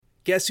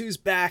Guess who's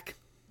back?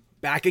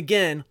 Back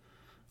again.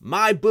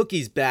 My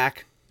bookie's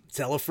back.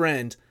 Tell a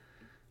friend.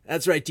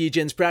 That's right,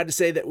 DJ's proud to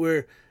say that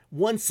we're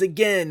once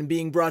again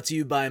being brought to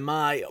you by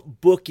My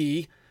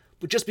Bookie.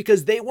 But just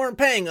because they weren't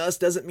paying us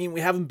doesn't mean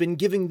we haven't been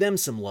giving them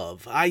some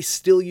love. I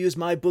still use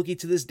My Bookie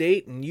to this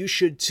date, and you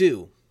should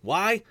too.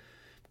 Why?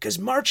 Because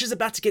March is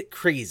about to get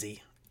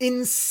crazy.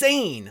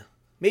 Insane.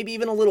 Maybe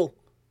even a little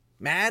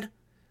mad.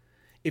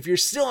 If you're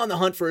still on the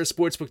hunt for a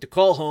sportsbook to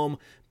call home,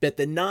 bet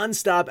the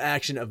non-stop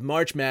action of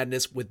March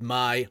Madness with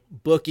My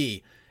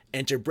Bookie.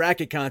 Enter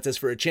bracket contests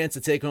for a chance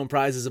to take home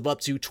prizes of up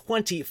to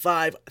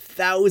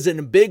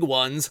 25,000 big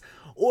ones,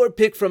 or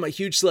pick from a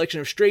huge selection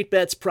of straight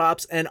bets,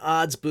 props, and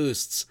odds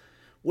boosts.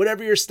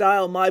 Whatever your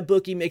style, My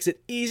Bookie makes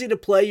it easy to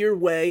play your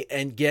way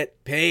and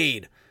get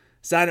paid.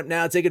 Sign up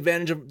now, take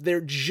advantage of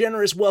their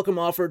generous welcome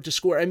offer to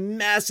score a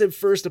massive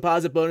first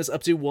deposit bonus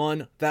up to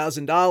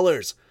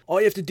 $1,000. All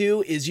you have to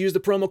do is use the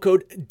promo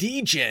code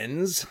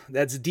DEGENS,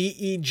 that's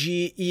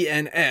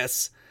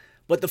DEGENS,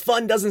 but the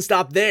fun doesn't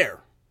stop there.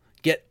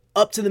 Get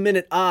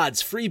up-to-the-minute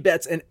odds, free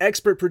bets, and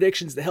expert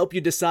predictions to help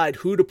you decide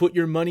who to put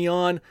your money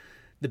on.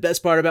 The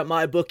best part about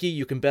My Bookie,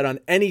 you can bet on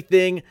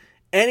anything,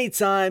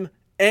 anytime,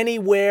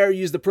 anywhere.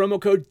 Use the promo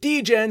code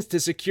DEGENS to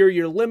secure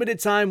your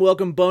limited-time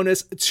welcome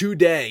bonus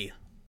today.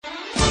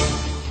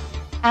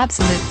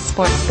 Absolute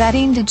sports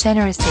betting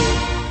degeneracy.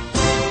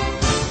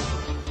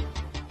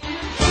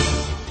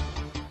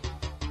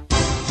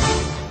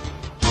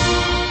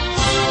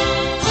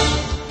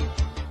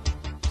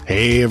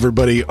 Hey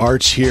everybody,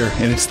 Arch here,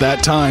 and it's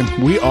that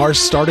time. We are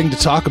starting to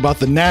talk about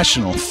the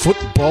National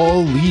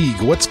Football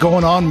League. What's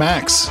going on,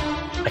 Max?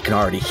 I can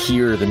already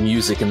hear the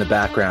music in the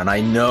background. I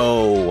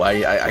know.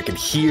 I can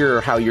hear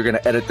how you're going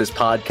to edit this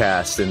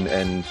podcast,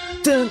 and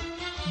dun,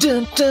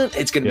 dun, dun.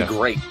 It's going to be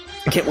great.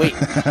 I can't wait.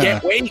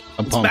 Can't wait.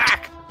 It's pumped.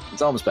 back.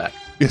 It's almost back.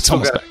 It's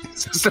almost back.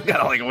 Still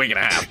got like a week and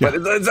a half, but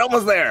it's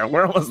almost there.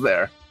 We're almost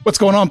there. What's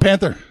going on,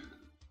 Panther?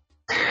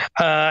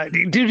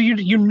 Dude,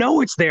 you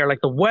know it's there.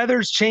 Like the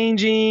weather's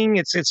changing,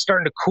 it's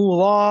starting to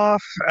cool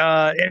off,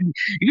 and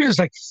you can just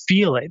like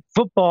feel it.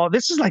 Football,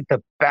 this is like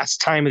the best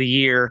time of the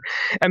year,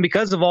 and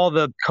because of all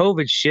the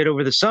COVID shit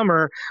over the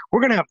summer, we're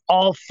gonna have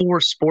all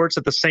four sports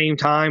at the same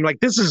time. Like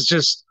this is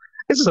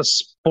a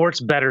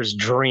sports bettor's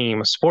dream,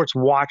 a sports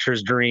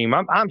watcher's dream.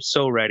 I'm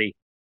so ready.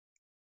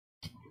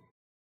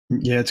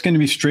 Yeah, it's going to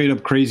be straight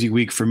up crazy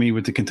week for me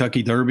with the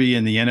Kentucky Derby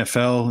and the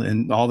NFL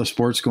and all the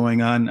sports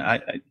going on.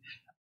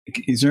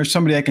 Is there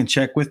somebody I can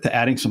check with to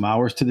adding some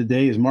hours to the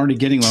day? Is Marty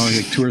getting only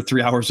like 2 or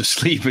 3 hours of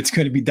sleep? It's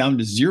going to be down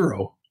to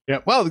 0. Yeah,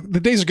 well, the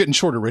days are getting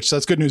shorter, Rich. So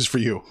that's good news for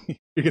you.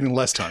 You're getting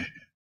less time.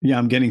 Yeah,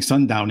 I'm getting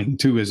sundowning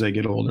too as I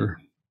get older.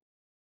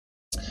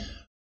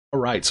 All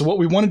right, so what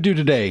we want to do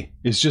today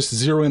is just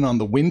zero in on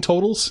the win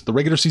totals, the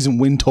regular season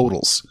win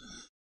totals.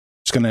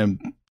 Just going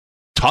to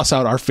toss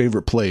out our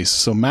favorite plays.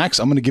 So, Max,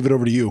 I'm going to give it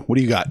over to you. What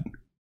do you got?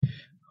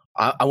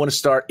 I want to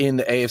start in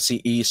the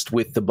AFC East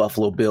with the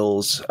Buffalo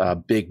Bills.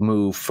 Big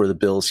move for the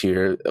Bills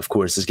here, of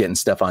course, is getting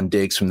Stephon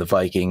Diggs from the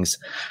Vikings.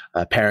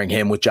 Pairing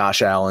him with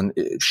Josh Allen.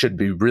 It should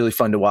be really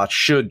fun to watch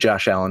should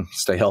Josh Allen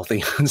stay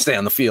healthy and stay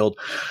on the field.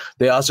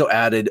 They also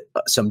added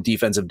some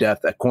defensive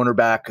depth at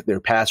cornerback.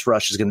 Their pass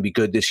rush is going to be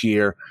good this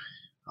year.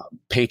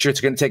 Patriots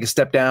are going to take a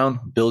step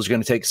down. Bills are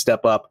going to take a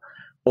step up.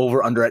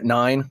 Over under at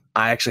 9.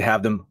 I actually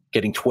have them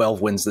getting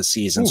 12 wins this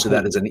season. So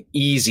that is an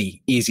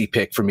easy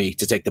pick for me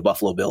to take the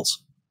Buffalo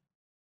Bills.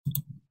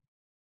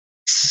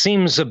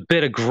 Seems a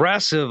bit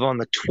aggressive on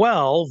the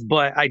 12,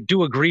 but I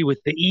do agree with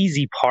the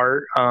easy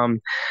part.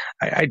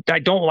 I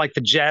don't like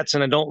the Jets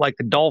and I don't like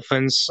the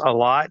Dolphins a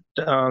lot.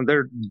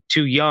 They're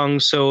too young,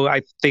 so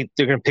I think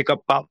they're going to pick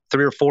up about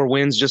 3 or 4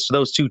 wins just for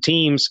those two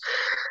teams.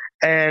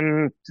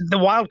 And the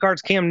wild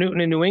card's Cam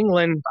Newton in New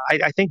England.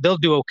 I think they'll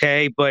do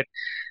okay, but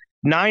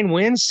 9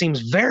 wins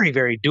seems very,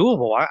 very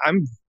doable.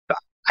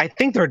 I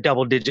think they're a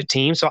double-digit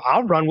team, so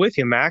I'll run with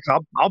you, Max.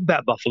 I'll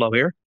bet Buffalo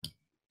here.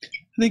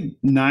 I think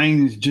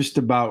 9 is just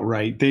about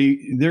right.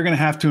 They're going to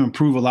have to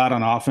improve a lot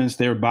on offense.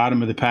 They're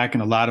bottom of the pack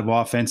in a lot of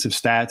offensive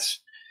stats,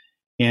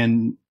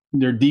 and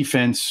their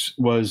defense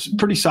was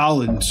pretty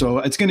solid. So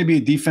it's going to be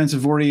a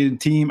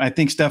defensive-oriented team. I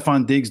think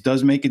Stephon Diggs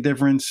does make a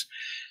difference.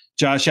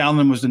 Josh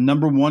Allen was the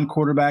number 1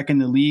 quarterback in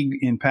the league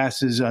in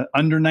passes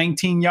under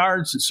 19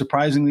 yards.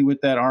 Surprisingly,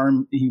 with that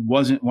arm, he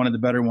wasn't one of the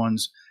better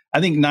ones. I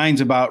think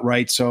 9's about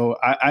right, so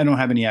I don't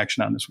have any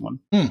action on this one.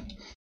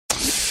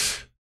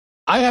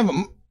 I have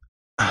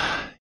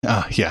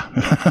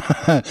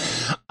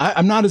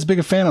I'm not as big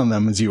a fan on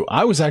them as you.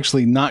 I was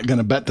actually not going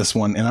to bet this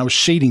one, and I was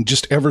shading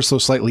just ever so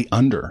slightly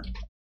under.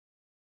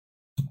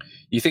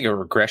 You think a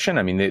regression?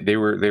 I mean, they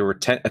were a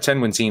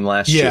 10-win team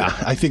last year. Yeah,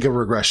 I think a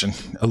regression,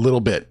 a little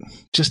bit,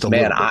 just a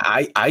little bit.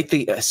 I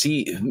think.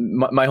 See,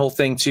 my whole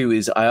thing too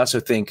is I also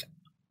think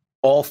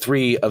all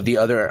 3 of the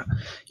other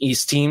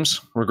East teams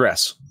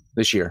regress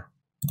this year.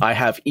 I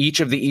have each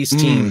of the East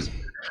teams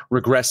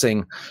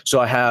regressing. So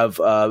I have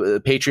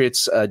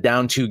Patriots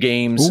down 2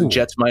 games,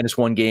 Jets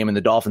 -1 game, and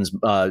the Dolphins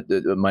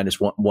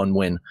 -1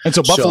 win. And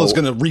so Buffalo's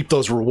going to reap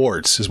those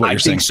rewards, is what you're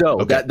saying. I think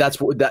so. Okay.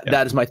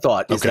 That is my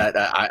thought. Is that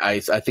I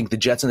think the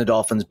Jets and the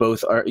Dolphins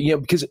both are,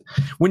 because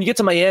when you get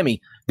to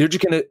Miami, they're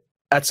just going to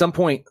at some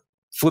point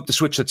flip the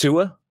switch to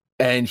Tua.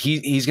 And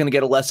he's going to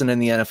get a lesson in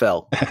the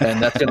NFL,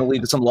 and that's going to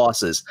lead to some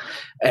losses.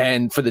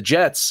 And for the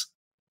Jets,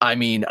 I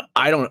mean,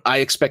 I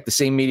expect the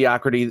same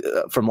mediocrity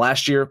from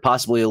last year,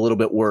 possibly a little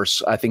bit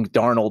worse. I think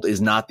Darnold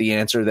is not the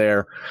answer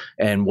there,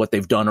 and what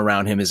they've done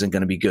around him isn't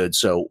going to be good.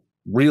 So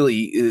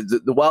really,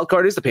 the wild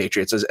card is the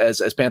Patriots,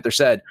 as Panther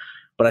said.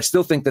 But I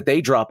still think that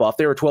they drop off.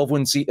 They were a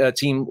 12-win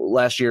team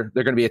last year.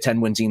 They're going to be a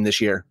 10-win team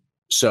this year.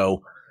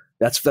 So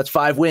that's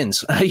 5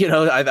 wins.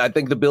 I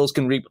think the Bills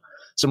can reap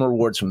some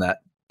rewards from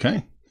that.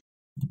 Okay.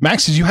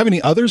 Max, did you have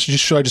any others, or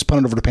should I just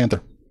punt it over to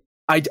Panther?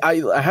 I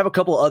have a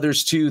couple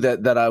others too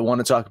that I want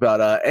to talk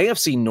about.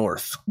 AFC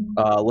North.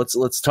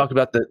 Let's talk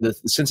about the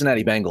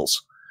Cincinnati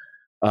Bengals.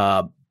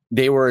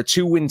 They were a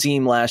 2-win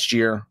team last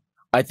year.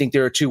 I think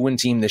they're a 2-win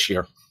team this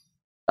year.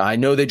 I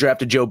know they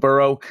drafted Joe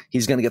Burrow.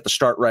 He's going to get the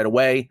start right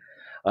away.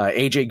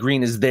 AJ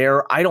Green is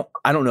there. I don't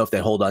know if they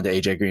hold on to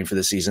AJ Green for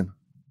the season.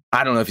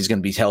 I don't know if he's going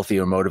to be healthy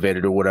or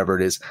motivated or whatever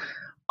it is.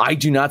 I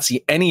do not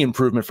see any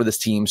improvement for this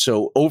team.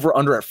 So over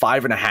under at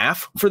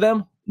 5.5 for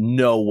them?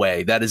 No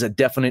way. That is a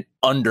definite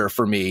under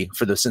for me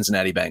for the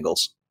Cincinnati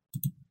Bengals.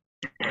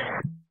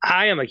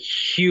 I am a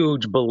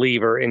huge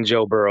believer in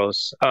Joe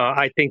Burrows.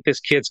 I think this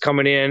kid's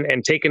coming in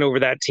and taking over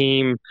that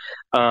team.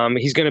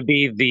 He's going to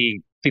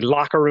be the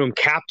locker room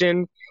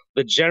captain,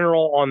 the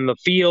general on the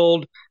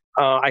field.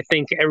 I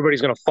think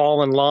everybody's going to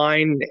fall in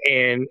line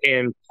and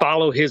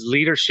follow his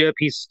leadership.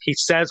 He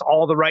says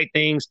all the right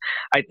things.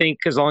 I think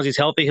as long as he's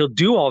healthy, he'll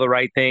do all the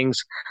right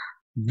things.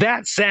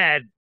 That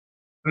said,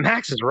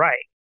 Max is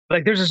right.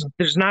 Like there's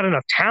not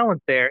enough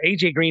talent there.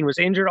 AJ Green was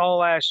injured all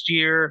last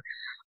year.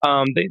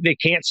 They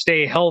can't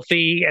stay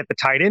healthy at the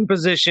tight end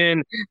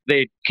position.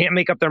 They can't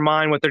make up their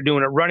mind what they're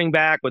doing at running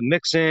back with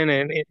Mixon.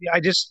 And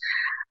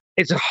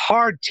it's a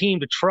hard team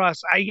to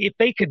trust. If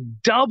they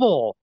could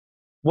double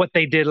what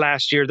they did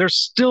last year, there's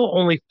still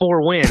only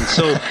 4 wins.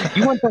 So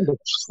you want them to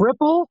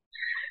triple?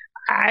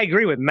 I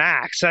agree with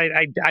Max.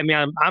 I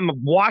mean, I'm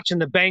watching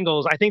the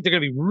Bengals. I think they're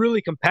going to be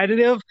really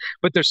competitive,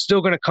 but they're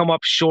still going to come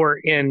up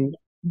short in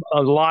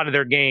a lot of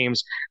their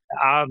games.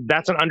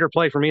 That's an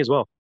underplay for me as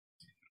well.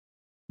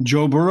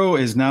 Joe Burrow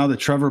is now the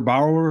Trevor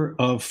Bauer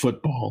of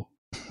football.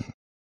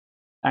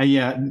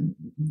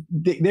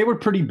 They were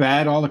pretty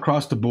bad all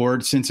across the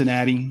board,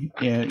 Cincinnati,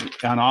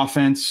 on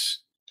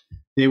offense.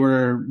 They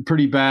were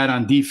pretty bad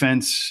on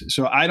defense.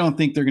 So I don't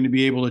think they're going to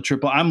be able to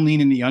triple. I'm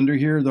leaning the under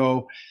here,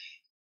 though.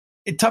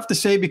 It's tough to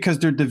say because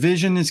their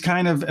division is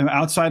kind of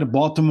outside of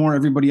Baltimore.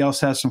 Everybody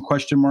else has some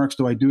question marks,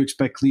 though I do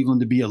expect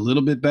Cleveland to be a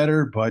little bit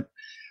better. But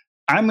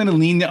I'm going to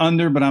lean the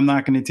under, but I'm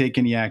not going to take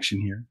any action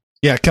here.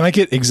 Yeah, can I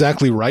get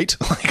exactly right?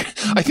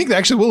 I think they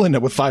actually will end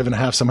up with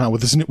 5.5 somehow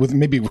with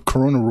maybe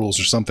Corona rules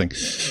or something.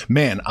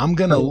 Man, I'm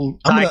gonna lean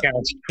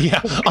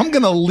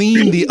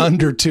the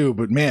under too.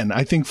 But man,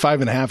 I think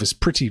 5.5 is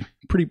pretty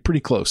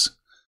close.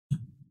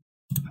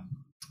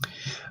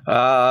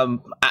 I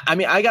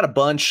mean, I got a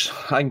bunch.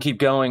 I can keep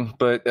going,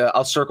 but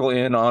I'll circle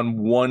in on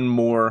one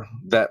more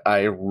that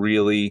I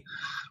really,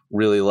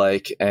 really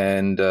like,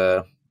 and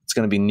it's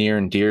going to be near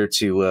and dear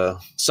to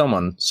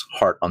someone's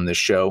heart on this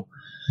show.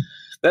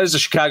 That is the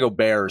Chicago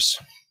Bears.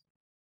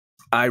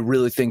 I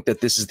really think that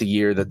this is the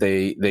year that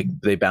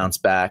they bounce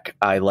back.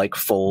 I like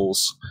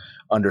Foles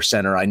under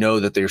center. I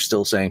know that they're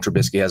still saying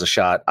Trubisky has a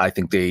shot. I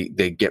think they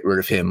get rid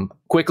of him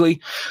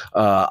quickly.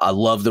 I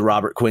love the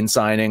Robert Quinn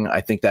signing.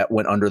 I think that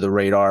went under the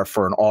radar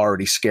for an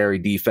already scary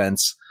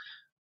defense.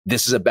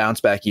 This is a bounce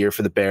back year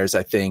for the Bears.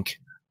 I think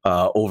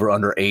over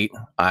under 8.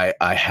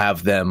 I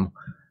have them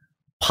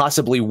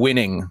possibly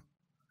winning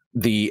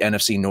the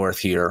NFC North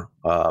here.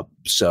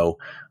 So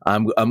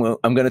I'm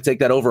going to take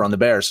that over on the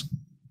Bears.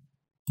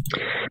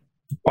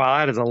 Wow,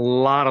 that is a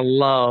lot of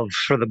love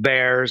for the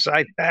Bears.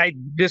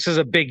 This is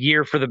a big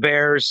year for the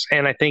Bears,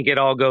 and I think it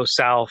all goes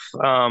south.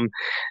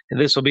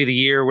 This will be the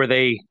year where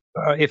they,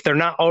 if they're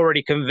not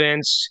already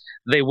convinced,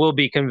 they will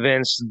be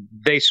convinced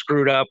they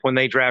screwed up when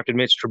they drafted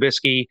Mitch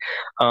Trubisky.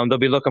 They'll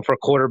be looking for a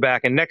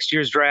quarterback in next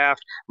year's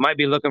draft, might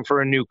be looking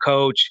for a new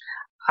coach.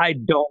 I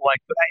don't like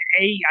 –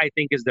 8, I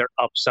think, is their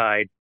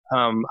upside.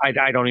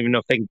 I don't even know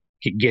if they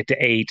could get to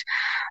 8.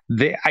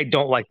 I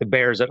don't like the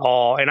Bears at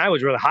all. And I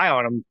was really high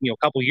on them, a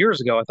couple years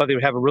ago. I thought they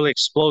would have a really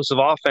explosive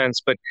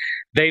offense, but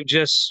they've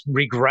just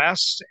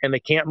regressed and they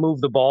can't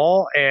move the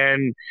ball.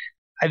 And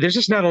there's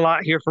just not a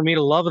lot here for me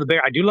to love the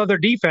Bears. I do love their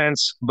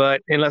defense,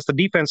 but unless the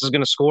defense is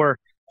going to score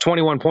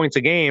 21 points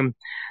a game,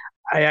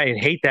 I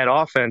hate that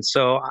offense.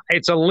 So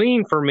it's a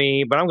lean for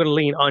me, but I'm going to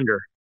lean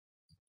under.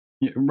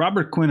 Yeah,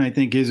 Robert Quinn, I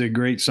think, is a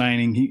great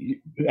signing.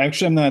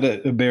 Actually, I'm not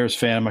a Bears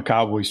fan. I'm a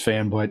Cowboys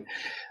fan, but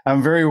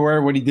I'm very aware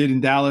of what he did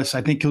in Dallas.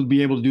 I think he'll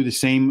be able to do the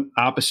same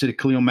opposite of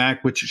Khalil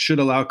Mack, which should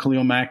allow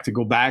Khalil Mack to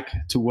go back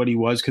to what he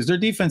was, because their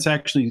defense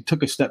actually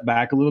took a step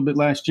back a little bit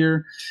last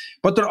year,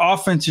 but their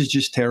offense is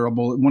just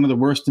terrible, one of the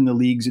worst in the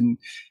leagues. And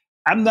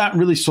I'm not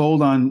really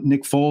sold on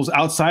Nick Foles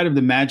outside of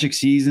the magic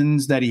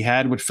seasons that he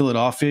had with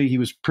Philadelphia. He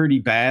was pretty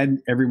bad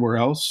everywhere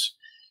else.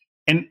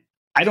 And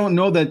I don't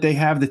know that they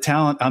have the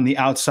talent on the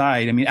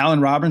outside. I mean,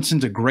 Allen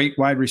Robinson's a great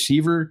wide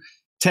receiver.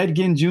 Ted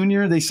Ginn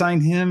Jr., they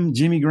signed him.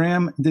 Jimmy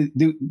Graham.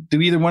 Do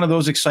either one of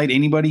those excite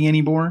anybody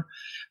anymore?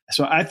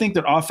 So I think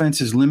their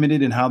offense is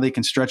limited in how they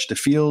can stretch the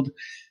field.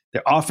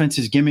 Their offense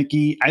is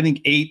gimmicky. I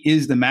think 8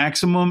 is the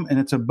maximum, and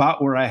it's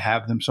about where I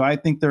have them. So I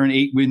think they're an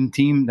 8-win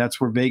team. That's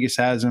where Vegas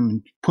has them.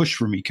 And push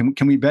for me. Can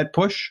we bet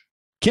push?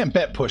 Can't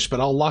bet push, but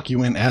I'll lock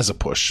you in as a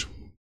push.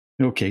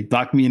 Okay,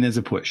 lock me in as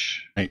a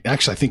push.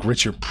 Actually, I think,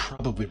 Rich, you're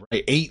probably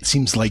right. 8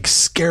 seems like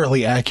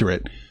scarily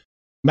accurate.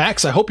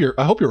 Max, I hope you're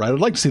right. I'd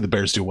like to see the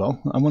Bears do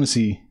well. I want to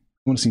see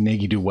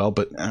Nagy do well,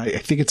 but I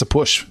think it's a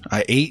push.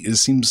 8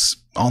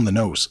 seems on the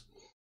nose.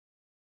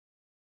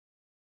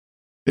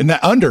 And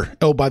that under,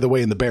 oh, by the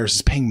way, in the Bears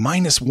is paying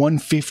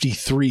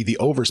 -153. The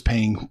over's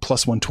paying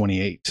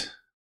 +128.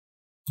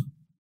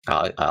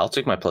 I'll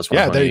take my +128.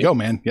 Yeah, there you go,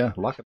 man. Yeah,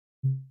 lock it.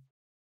 All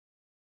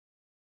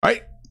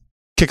right,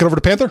 kick it over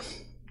to Panther.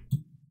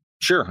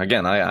 Sure.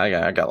 Again,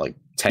 I got like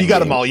 10. You got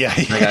them all, yeah.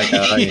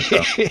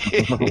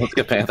 Let's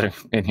get Panther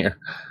in here.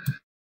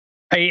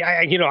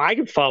 I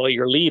can follow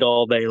your lead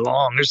all day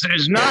long.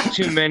 There's not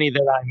too many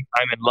that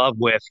I'm in love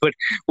with, but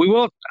we're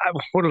going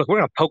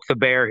to poke the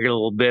bear here a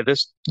little bit.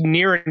 This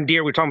near and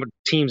dear. We're talking about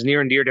teams near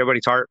and dear to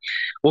everybody's heart.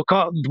 We're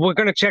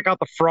going to check out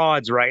the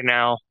frauds right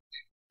now.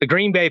 The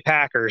Green Bay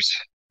Packers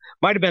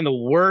might have been the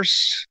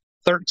worst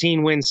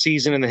 13-win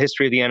season in the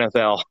history of the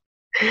NFL,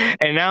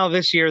 and now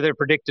this year they're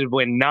predicted to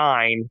win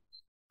 9.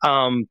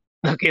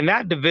 Look, in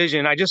that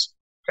division, I just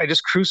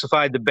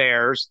crucified the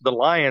Bears. The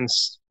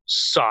Lions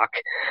suck.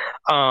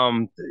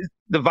 The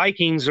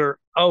Vikings are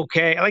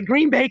okay. Like,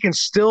 Green Bay can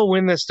still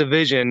win this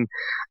division,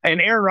 and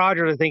Aaron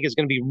Rodgers, I think, is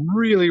going to be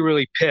really,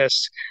 really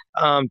pissed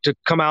to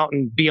come out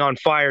and be on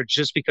fire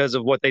just because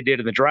of what they did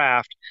in the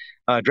draft,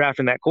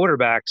 drafting that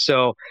quarterback.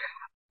 So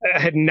I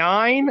had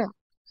 9.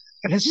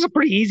 This is a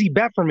pretty easy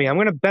bet for me. I'm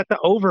going to bet the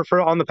over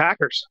on the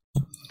Packers.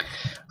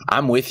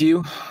 I'm with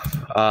you.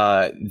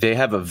 They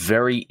have a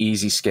very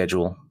easy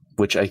schedule,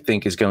 which I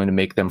think is going to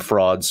make them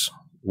frauds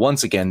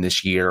once again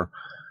this year.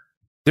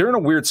 They're in a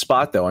weird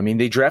spot, though. I mean,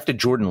 they drafted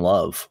Jordan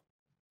Love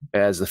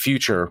as the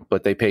future,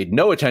 but they paid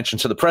no attention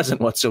to the present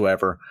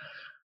whatsoever.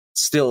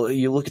 Still,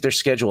 you look at their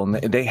schedule,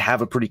 and they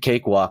have a pretty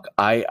cakewalk.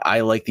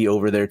 I like the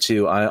over there,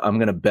 too. I'm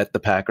going to bet the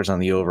Packers on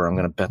the over. I'm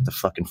going to bet the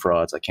fucking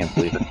frauds. I can't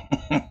believe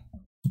it.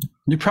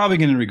 You're probably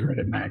going to regret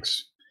it,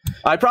 Max.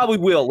 I probably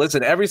will.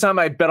 Listen, every time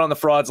I bet on the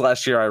frauds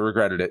last year, I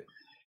regretted it.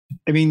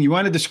 I mean, you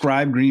want to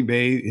describe Green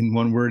Bay in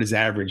one word as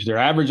average. They're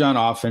average on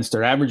offense.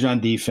 They're average on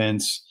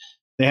defense.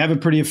 They have a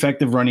pretty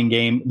effective running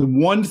game. The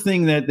one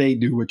thing that they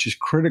do, which is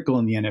critical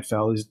in the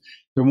NFL, is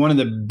they're one of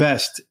the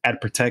best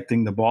at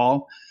protecting the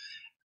ball.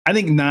 I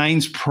think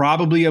 9's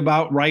probably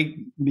about right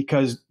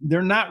because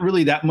they're not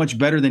really that much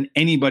better than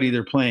anybody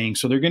they're playing.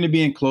 So they're going to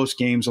be in close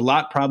games, a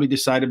lot probably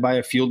decided by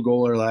a field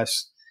goal or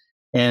less.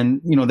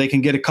 And, they can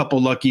get a couple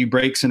lucky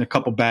breaks and a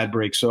couple bad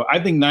breaks. So I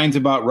think 9's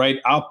about right.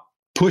 I'll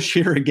push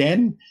here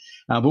again.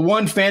 But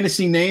one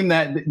fantasy name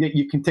that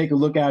you can take a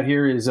look at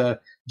here is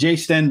Jay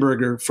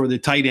Stenberger for the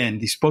tight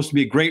end. He's supposed to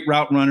be a great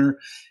route runner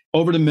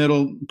over the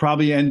middle,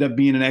 probably end up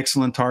being an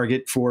excellent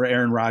target for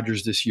Aaron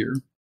Rodgers this year.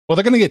 Well,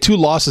 they're going to get 2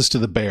 losses to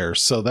the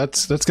Bears, so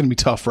that's going to be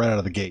tough right out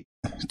of the gate.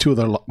 2 of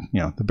their,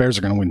 the Bears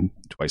are going to win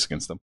twice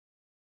against them.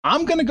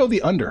 I'm going to go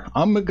the under.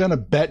 I'm going to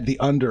bet the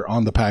under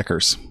on the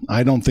Packers.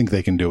 I don't think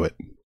they can do it.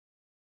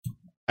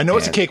 I know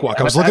it's a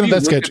cakewalk. I was looking at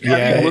that schedule.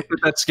 Have you looked at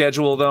that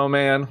schedule, though,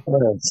 man?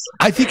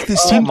 I think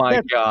this team. Oh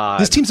my god!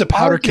 This team's a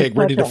powder keg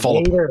ready to fall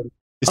apart.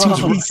 This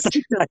team's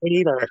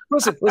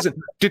Listen.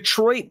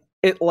 Detroit,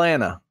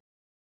 Atlanta,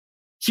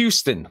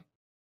 Houston,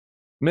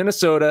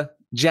 Minnesota,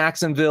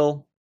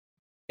 Jacksonville,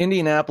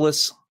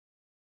 Indianapolis.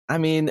 I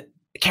mean,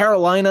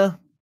 Carolina.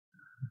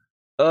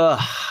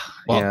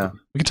 Yeah.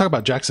 We can talk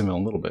about Jacksonville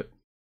in a little bit.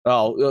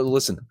 Oh,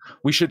 listen.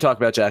 We should talk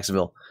about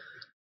Jacksonville.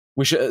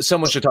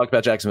 Someone should talk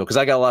about Jacksonville because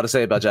I got a lot to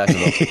say about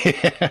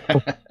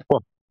Jacksonville.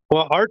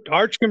 Well,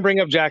 Arch can bring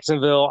up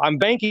Jacksonville. I'm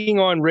banking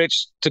on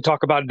Rich to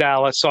talk about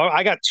Dallas. So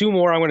I got 2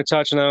 more I'm going to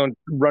touch and then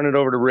run it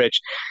over to Rich.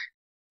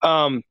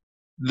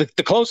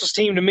 The closest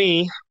team to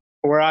me,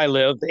 where I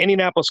live, the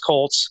Indianapolis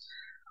Colts,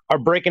 are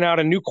breaking out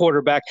a new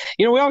quarterback.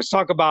 We always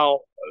talk about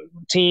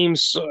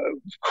teams,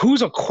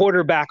 who's a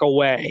quarterback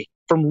away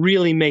from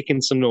really making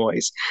some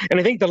noise. And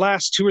I think the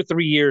last 2 or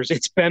 3 years,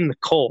 it's been the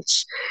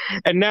Colts.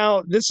 And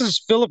now this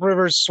is Phillip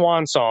Rivers'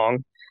 swan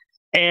song.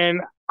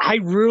 And I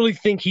really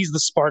think he's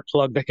the spark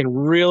plug that can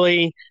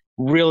really,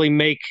 really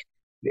make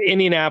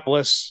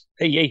Indianapolis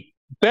a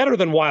better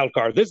than wild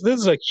card. This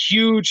is a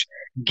huge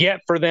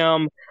get for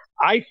them.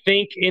 I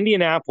think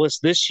Indianapolis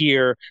this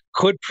year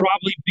could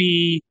probably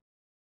be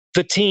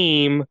the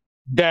team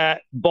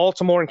that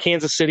Baltimore and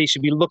Kansas City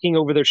should be looking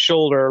over their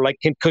shoulder, like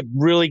could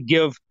really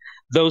give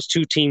those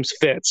two teams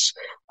fits.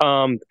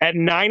 At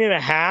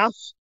 9.5,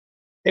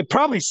 it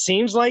probably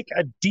seems like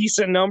a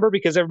decent number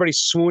because everybody's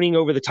swooning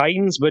over the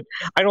Titans, but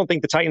I don't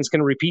think the Titans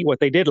can repeat what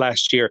they did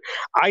last year.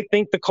 I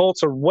think the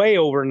Colts are way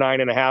over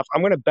 9.5.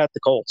 I'm going to bet the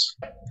Colts.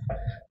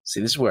 See,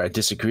 this is where I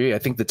disagree. I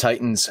think the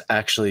Titans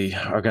actually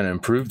are going to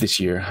improve this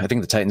year. I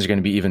think the Titans are going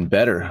to be even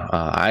better.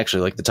 I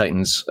actually like the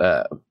Titans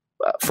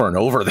for an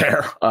over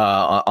there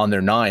on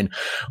their 9.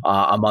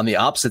 I'm on the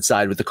opposite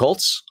side with the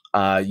Colts.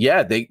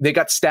 They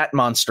got stat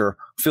monster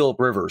Phillip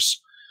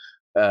Rivers,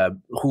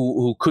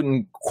 who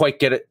couldn't quite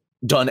get it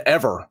done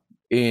ever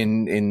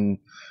in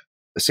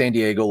San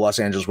Diego, Los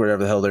Angeles,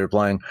 wherever the hell they were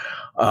playing.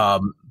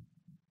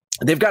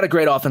 They've got a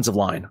great offensive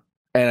line,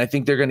 and I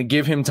think they're going to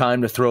give him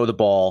time to throw the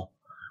ball,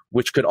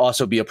 which could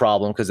also be a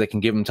problem because they can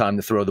give him time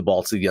to throw the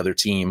ball to the other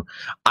team.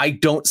 I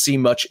don't see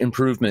much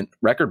improvement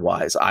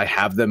record-wise. I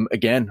have them,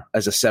 again,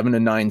 as a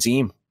 7-9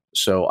 team.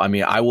 So, I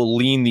mean, I will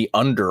lean the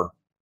under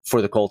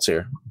for the Colts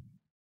here.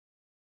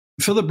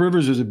 Phillip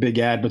Rivers was a big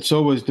ad, but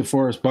so was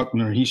DeForest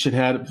Buckner. He should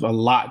have a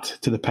lot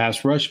to the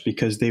pass rush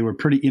because they were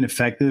pretty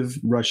ineffective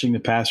rushing the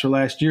passer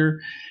last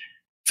year.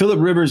 Phillip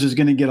Rivers is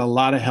going to get a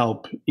lot of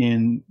help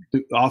in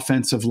the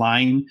offensive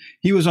line.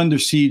 He was under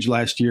siege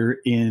last year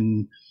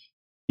in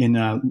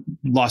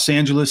Los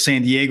Angeles,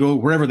 San Diego,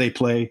 wherever they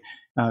play.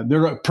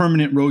 They're a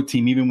permanent road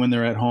team even when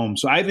they're at home.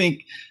 So I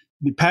think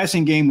the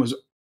passing game was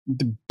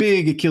the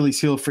big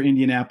Achilles heel for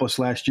Indianapolis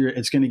last year.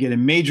 It's going to get a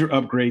major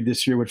upgrade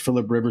this year with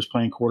Phillip Rivers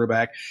playing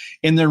quarterback.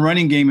 And their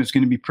running game is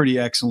going to be pretty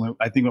excellent.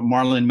 I think with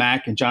Marlon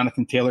Mack and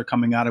Jonathan Taylor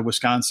coming out of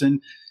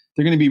Wisconsin,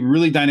 they're going to be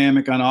really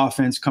dynamic on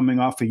offense coming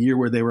off a year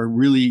where they were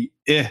really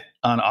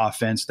on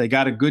offense. They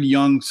got a good,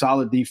 young,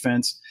 solid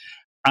defense.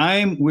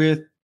 I'm with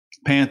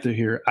Panther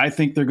here. I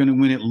think they're going to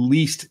win at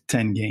least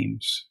 10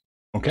 games.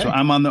 Okay. So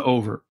I'm on the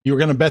over. You were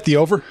going to bet the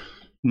over?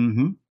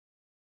 Mm-hmm.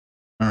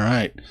 All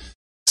right.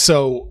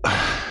 So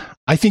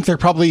I think they're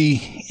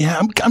probably,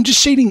 I'm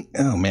just shading.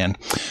 Oh man,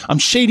 I'm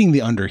shading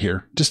the under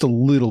here just a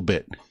little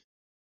bit.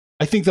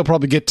 I think they'll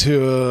probably get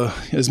to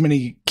as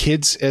many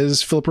kids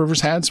as Phillip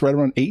Rivers had, right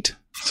around 8.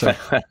 So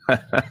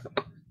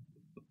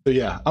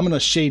yeah, I'm going to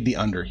shade the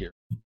under here.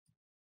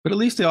 But at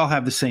least they all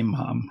have the same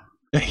mom.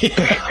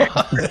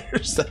 Yeah,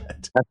 there's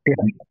that.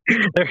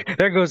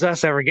 There goes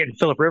us ever getting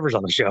Phillip Rivers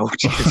on the show.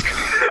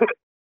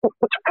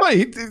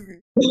 Wait,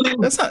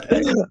 that's not.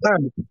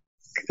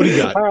 What do you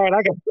got? All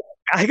right,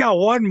 I got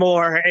one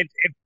more.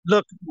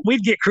 Look,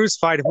 we'd get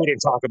crucified if we didn't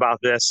talk about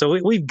this. So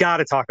we've got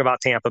to talk about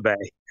Tampa Bay.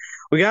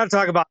 We got to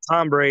talk about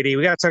Tom Brady.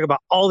 We got to talk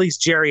about all these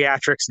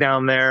geriatrics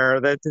down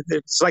there.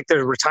 It's like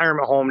their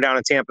retirement home down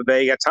in Tampa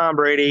Bay. You got Tom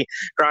Brady,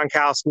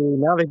 Gronkowski.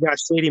 Now they've got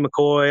Shady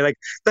McCoy. Like,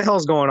 what the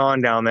hell's going on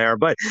down there?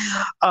 But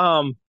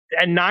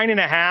at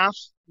 9.5,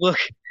 look,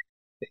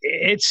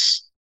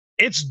 it's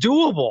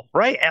doable,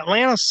 right?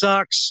 Atlanta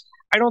sucks.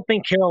 I don't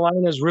think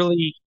Carolina's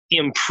really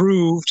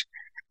improved,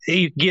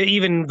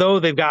 even though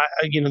they've got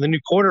the new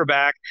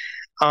quarterback.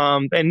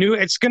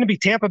 It's going to be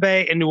Tampa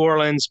Bay and New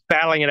Orleans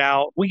battling it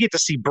out. We get to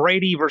see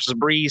Brady versus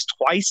Breeze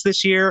twice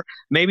this year,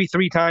 maybe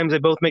 3 times. They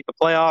both make the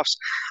playoffs.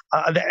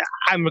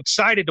 I'm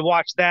excited to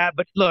watch that.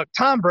 But look,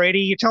 Tom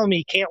Brady, you're telling me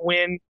he can't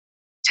win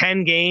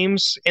 10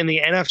 games in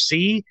the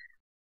NFC?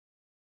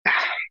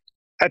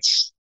 I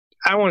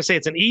don't want to say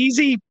it's an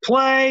easy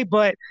play,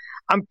 but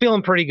I'm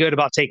feeling pretty good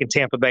about taking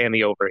Tampa Bay in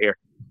the over here.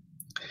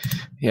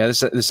 Yeah,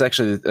 this is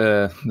actually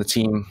the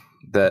team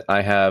that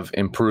I have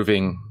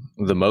improving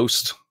the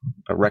most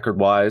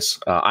record-wise.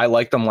 I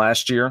liked them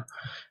last year,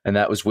 and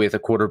that was with a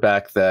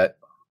quarterback that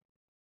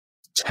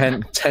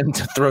tend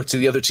to throw to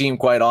the other team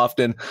quite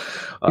often.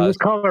 He's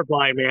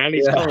colorblind, man.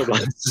 He's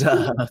colorblind.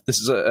 This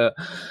is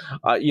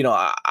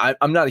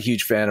I'm not a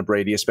huge fan of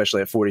Brady,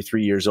 especially at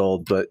 43 years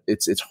old, but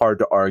it's hard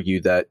to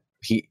argue that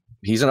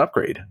he's an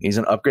upgrade. He's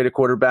an upgraded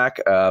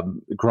quarterback.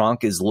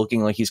 Gronk is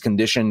looking like he's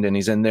conditioned and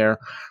he's in there.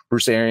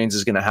 Bruce Arians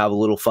is going to have a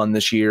little fun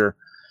this year.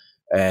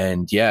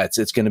 And yeah,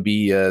 it's going to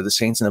be the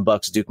Saints and the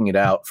Bucks duking it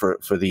out for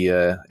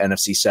the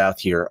NFC South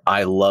here.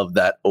 I love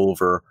that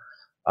over.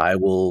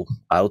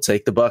 I'll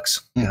take the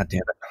Bucks. God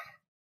damn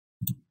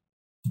it.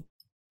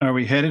 Are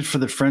we headed for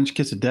the French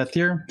kiss of death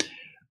here?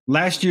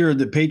 Last year,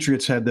 the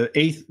Patriots had the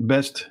 8th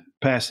best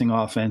passing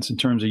offense in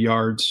terms of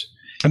yards.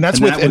 And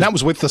that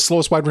was with the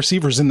slowest wide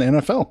receivers in the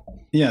NFL.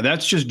 Yeah,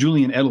 that's just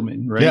Julian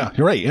Edelman, right? Yeah,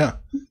 you're right. Yeah,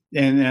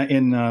 and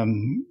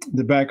in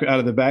the back out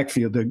of the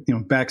backfield,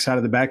 backside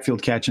of the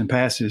backfield catching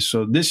passes.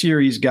 So this year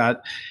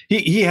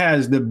he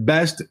has the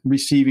best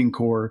receiving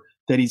core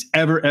that he's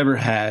ever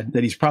had,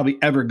 that he's probably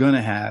ever going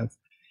to have.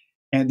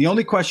 And the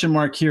only question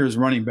mark here is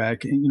running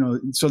back.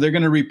 So they're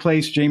going to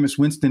replace Jameis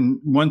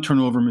Winston, one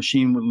turnover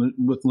machine,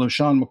 with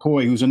LaShawn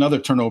McCoy, who's another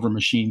turnover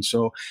machine.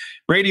 So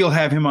Brady will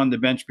have him on the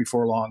bench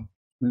before long.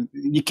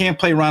 You can't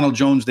play Ronald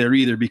Jones there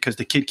either because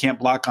the kid can't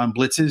block on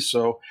blitzes.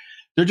 So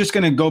they're just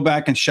going to go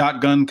back and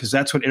shotgun because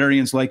that's what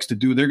Arians likes to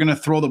do. They're going to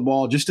throw the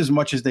ball just as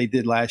much as they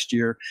did last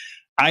year.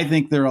 I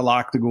think they're a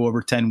lock to go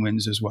over 10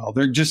 wins as well.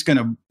 They're just going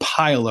to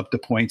pile up the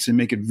points and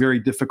make it very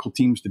difficult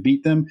teams to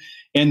beat them.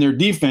 And their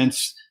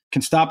defense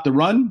can stop the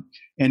run.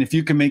 And if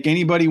you can make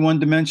anybody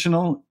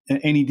one-dimensional,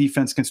 any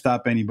defense can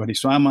stop anybody.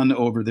 So I'm on the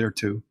over there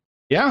too.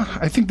 Yeah,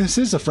 I think this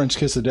is a French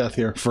kiss of death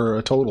here for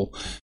a total.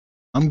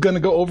 I'm going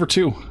to go over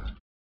 2.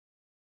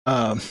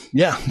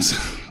 Yeah,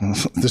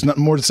 there's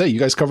nothing more to say. You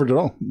guys covered it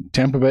all.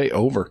 Tampa Bay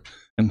over.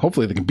 And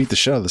hopefully they can beat the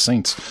shit out of the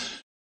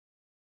Saints.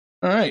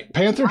 All right,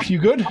 Panther, you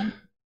good?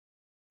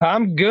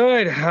 I'm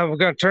good. I'm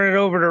going to turn it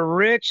over to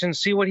Rich and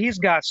see what he's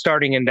got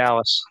starting in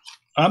Dallas.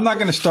 I'm not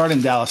going to start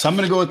in Dallas. I'm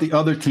going to go with the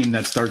other team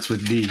that starts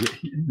with D.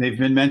 They've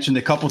been mentioned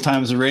a couple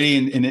times already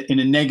in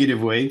a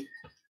negative way,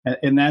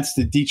 and that's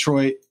the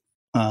Detroit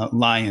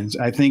Lions.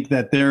 I think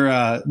that they're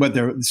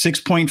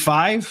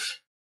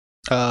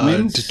 6.5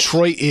 wins.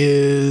 Detroit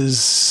is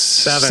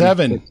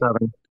 7.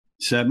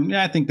 7.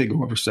 Yeah, I think they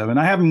go over 7.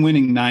 I have them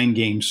winning 9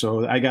 games,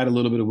 so I got a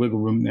little bit of wiggle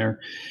room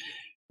there.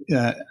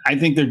 I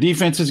think their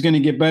defense is going to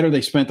get better.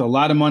 They spent a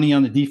lot of money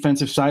on the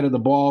defensive side of the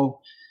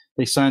ball.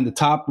 They signed the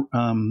top,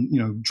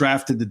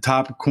 drafted the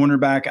top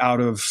cornerback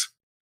out of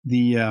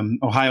the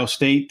Ohio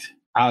State,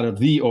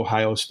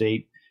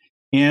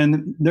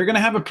 and they're going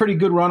to have a pretty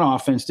good run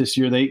offense this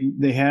year.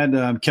 They had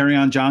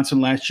Kerryon Johnson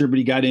last year, but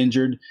he got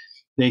injured.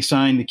 They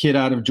signed the kid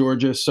out of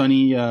Georgia,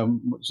 Sonny. I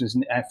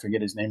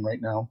forget his name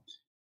right now.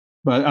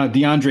 But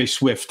DeAndre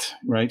Swift,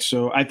 right?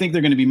 So I think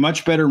they're going to be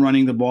much better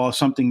running the ball,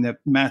 something that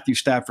Matthew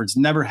Stafford's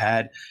never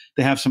had.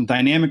 They have some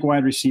dynamic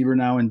wide receiver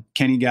now in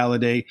Kenny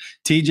Galladay.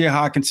 TJ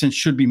Hawkinson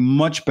should be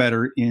much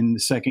better in the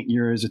second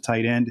year as a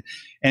tight end.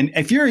 And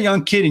if you're a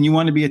young kid and you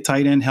want to be a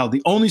tight end, hell,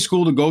 the only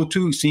school to go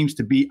to seems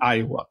to be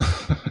Iowa.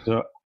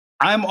 So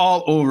I'm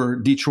all over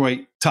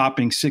Detroit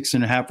topping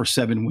 6.5 or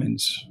 7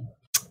 wins.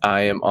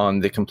 I am on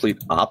the complete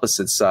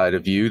opposite side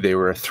of you. They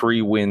were a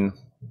 3-win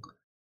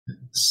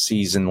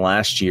season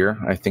last year.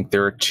 I think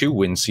they're a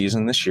 2-win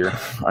season this year.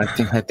 I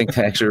think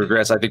they actually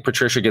regress. I think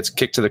Patricia gets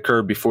kicked to the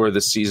curb before the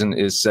season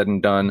is said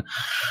and done.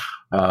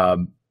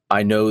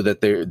 I know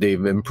that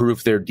they've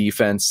improved their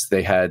defense.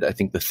 They had, I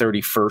think, the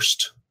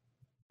 31st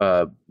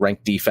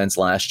ranked defense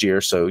last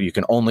year, so you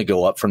can only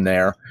go up from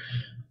there.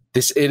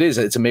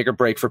 It's a make or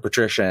break for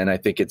Patricia, and I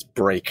think it's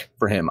break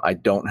for him. I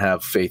don't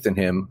have faith in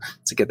him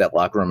to get that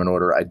locker room in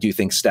order. I do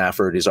think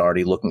Stafford is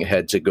already looking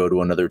ahead to go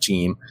to another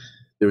team.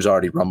 There's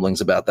already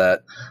rumblings about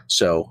that.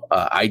 So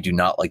I do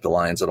not like the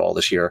Lions at all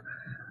this year.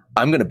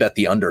 I'm going to bet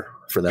the under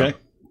for them.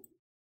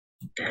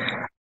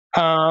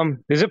 Okay.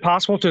 Is it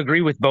possible to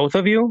agree with both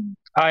of you?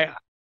 I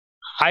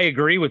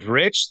agree with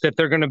Rich that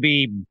they're going to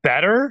be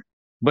better,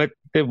 but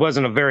it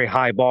wasn't a very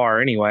high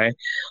bar anyway.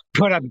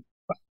 But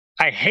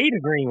I hate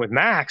agreeing with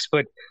Max,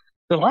 but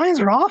the Lions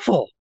are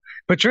awful.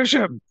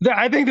 Patricia,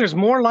 I think there's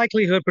more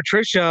likelihood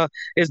Patricia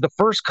is the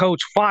first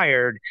coach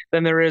fired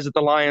than there is that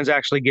the Lions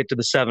actually get to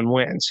the 7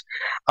 wins.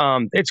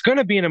 It's going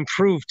to be an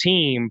improved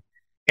team,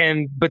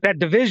 but that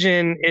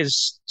division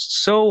is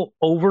so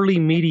overly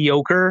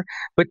mediocre,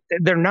 but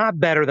they're not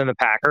better than the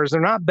Packers.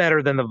 They're not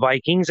better than the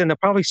Vikings, and they'll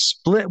probably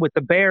split with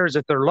the Bears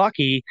if they're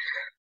lucky.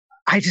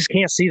 I just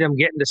can't see them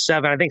getting to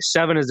 7. I think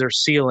 7 is their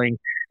ceiling.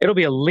 It'll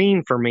be a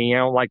lean for me. I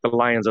don't like the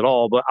Lions at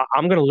all, but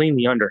I'm going to lean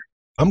the under.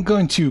 I'm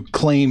going to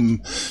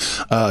claim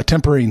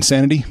temporary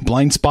insanity,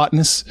 blind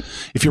spotness.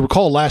 If you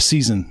recall last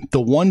season,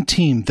 the one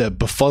team that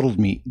befuddled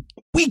me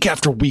week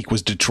after week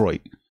was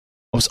Detroit.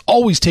 I was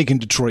always taking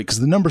Detroit because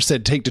the number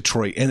said take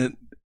Detroit, and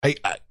I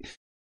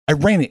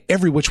ran it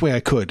every which way I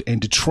could, and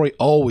Detroit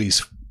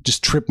always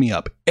just tripped me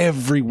up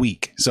every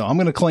week. So I'm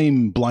going to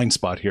claim blind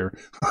spot here.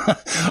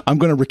 I'm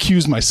going to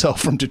recuse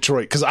myself from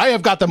Detroit because I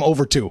have got them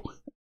over 2.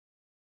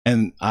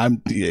 And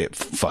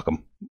fuck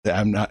them.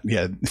 I'm not,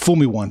 fool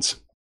me once.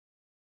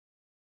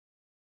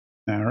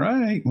 All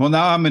right. Well,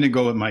 now I'm going to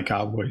go with my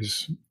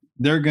Cowboys.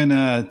 They're going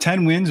to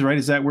 10 wins, right?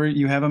 Is that where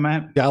you have them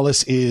at?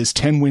 Dallas is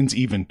 10 wins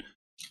even.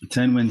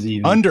 10 wins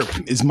even. Under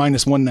is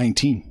minus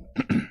 119.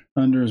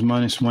 Under is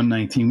minus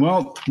 119.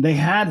 Well, they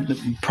had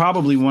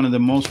probably one of the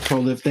most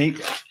prolific.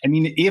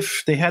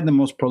 If they had the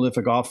most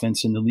prolific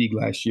offense in the league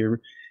last year,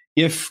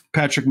 if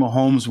Patrick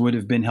Mahomes would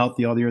have been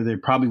healthy all year, they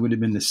probably would have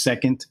been the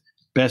second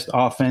best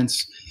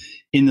offense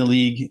in the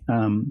league.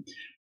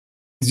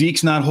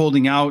 Zeke's not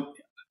holding out.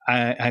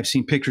 I've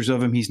seen pictures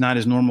of him. He's not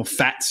his normal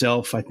fat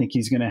self. I think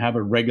he's going to have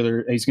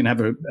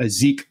a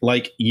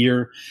Zeke-like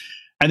year.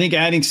 I think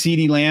adding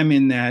CeeDee Lamb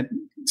in that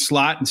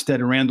slot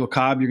instead of Randall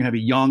Cobb, you're going to have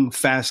a young,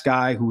 fast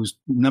guy who's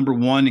number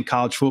 1 in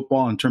college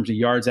football in terms of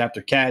yards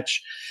after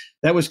catch.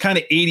 That was kind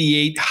of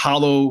 88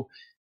 hollow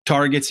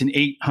targets and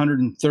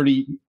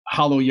 830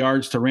 hollow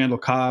yards to Randall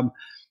Cobb.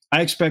 I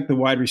expect the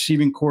wide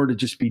receiving core to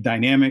just be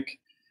dynamic.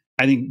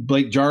 I think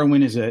Blake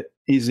Jarwin is a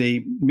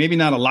maybe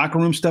not a locker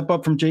room step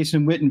up from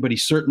Jason Witten, but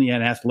he's certainly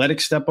an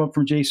athletic step up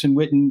from Jason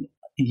Witten.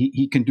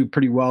 He can do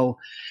pretty well.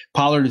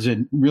 Pollard is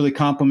a really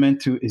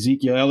compliment to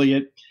Ezekiel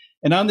Elliott.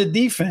 And on the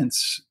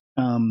defense,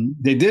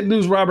 they did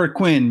lose Robert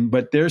Quinn,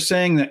 but they're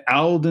saying that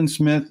Aldon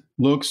Smith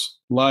looks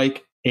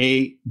like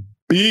a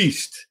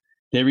beast.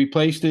 They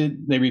replaced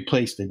it. They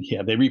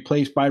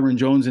replaced Byron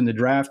Jones in the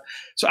draft.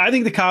 So I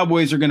think the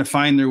Cowboys are going to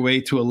find their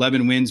way to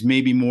 11 wins,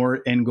 maybe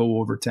more, and go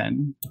over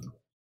 10.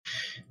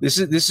 This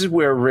is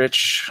where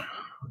Rich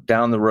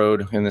down the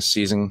road in this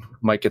season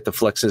might get to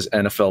flex his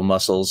NFL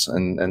muscles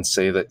and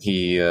say that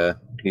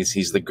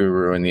he's the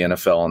guru in the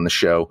NFL on the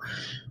show,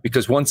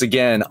 because once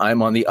again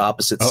I'm on the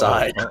opposite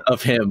side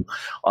of him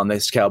on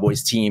this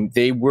Cowboys team.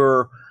 They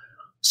were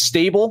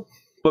stable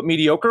but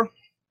mediocre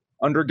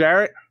under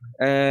Garrett,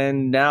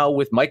 and now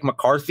with Mike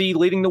McCarthy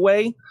leading the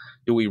way,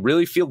 do we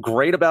really feel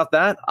great about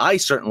that? I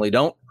certainly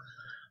don't.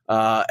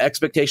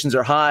 Expectations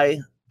are high.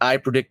 I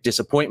predict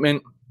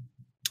disappointment.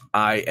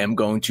 I am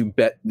going to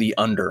bet the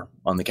under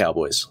on the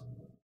Cowboys.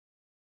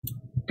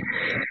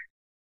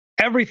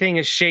 Everything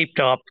is shaped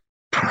up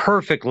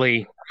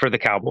perfectly for the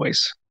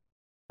Cowboys,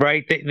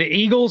 right? The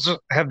Eagles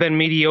have been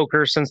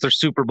mediocre since their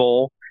Super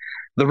Bowl.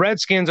 The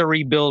Redskins are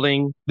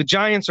rebuilding. The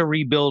Giants are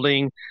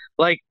rebuilding.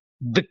 Like,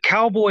 the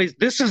Cowboys,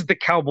 this is the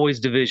Cowboys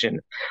division.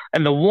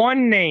 And the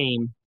one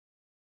name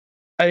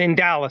in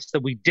Dallas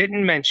that we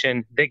didn't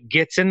mention that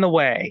gets in the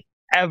way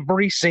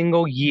every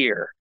single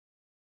year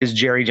is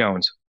Jerry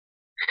Jones.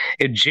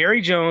 If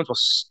Jerry Jones will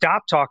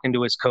stop talking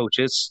to his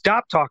coaches,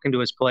 stop talking to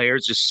his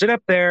players, just sit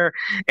up there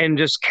and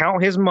just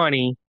count his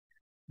money,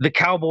 the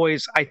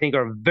Cowboys, I think,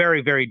 are a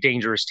very, very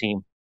dangerous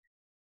team.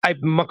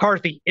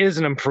 McCarthy is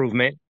an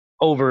improvement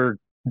over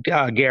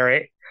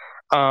Garrett.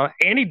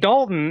 Andy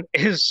Dalton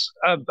is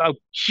a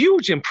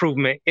huge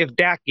improvement if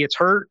Dak gets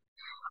hurt.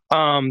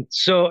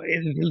 So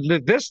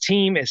this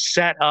team is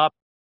set up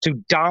to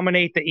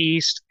dominate the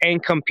East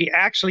and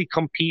actually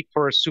compete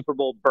for a Super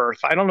Bowl berth.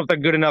 I don't know if they're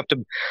good enough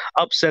to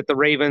upset the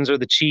Ravens or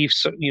the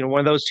Chiefs, one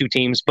of those two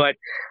teams, but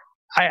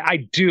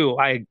I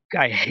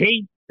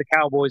hate the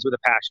Cowboys with a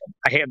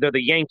passion. They're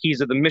the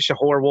Yankees or the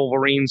Mishahor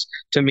Wolverines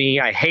to me.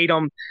 I hate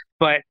them,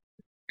 but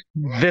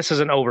this is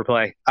an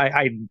overplay.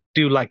 I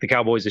do like the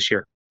Cowboys this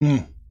year.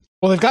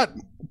 Well, they've got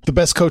the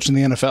best coach in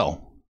the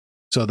NFL,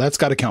 so that's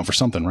got to count for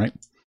something, right?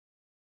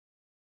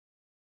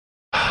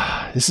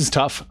 This is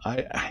tough.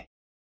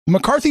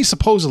 McCarthy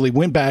supposedly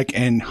went back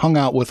and hung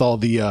out with all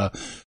the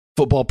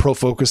Football Pro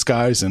Focus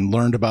guys and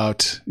learned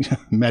about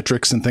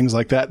metrics and things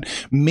like that.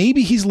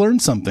 Maybe he's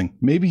learned something.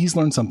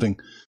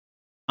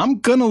 I'm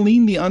going to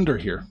lean the under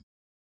here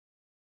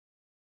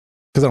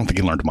because I don't think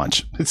he learned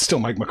much. It's still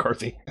Mike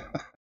McCarthy.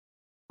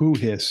 Who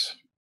hiss?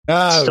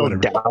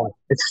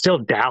 It's still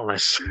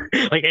Dallas.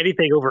 Like,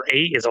 anything over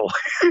 8 is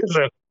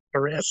a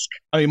risk.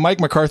 I mean, Mike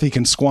McCarthy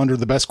can squander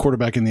the best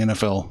quarterback in the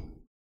NFL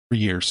for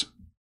years.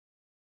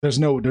 There's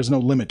no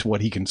limit to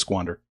what he can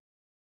squander.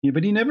 Yeah,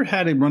 but he never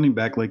had a running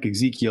back like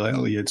Ezekiel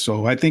Elliott.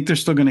 So I think they're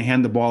still going to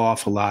hand the ball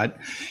off a lot.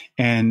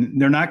 And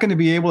they're not going to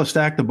be able to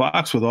stack the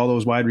box with all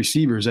those wide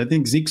receivers. I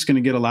think Zeke's going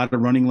to get a lot of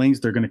running lanes.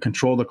 They're going to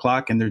control the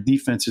clock, and their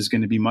defense is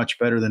going to be much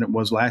better than it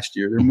was last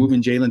year. They're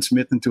moving Jalen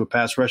Smith into a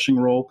pass rushing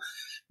role,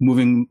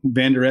 moving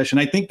Van Der Esch. And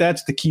I think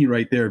that's the key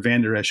right there,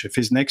 Van Der Esch. If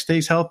his neck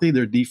stays healthy,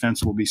 their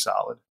defense will be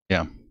solid.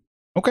 Yeah.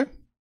 Okay.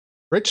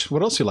 Rich,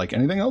 what else you like?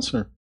 Anything else?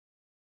 Or?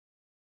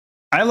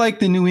 I like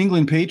the New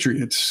England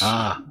Patriots.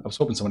 I was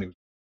hoping somebody would.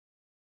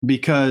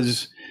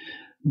 Because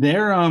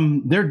their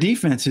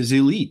defense is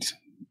elite.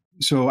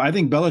 So I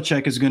think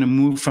Belichick is going to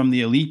move from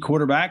the elite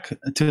quarterback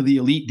to the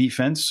elite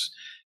defense.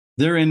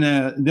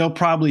 They'll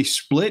probably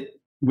split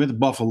with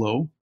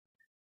Buffalo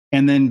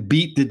and then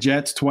beat the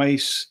Jets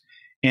twice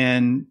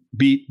and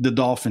beat the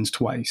Dolphins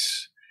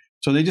twice.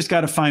 So they just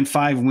got to find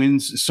 5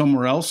 wins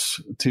somewhere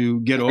else to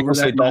get over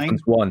that 9.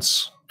 Dolphins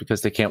once,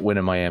 because they can't win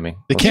in Miami.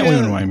 They can't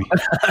win in Miami.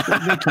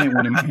 They can't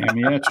win in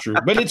Miami. That's true.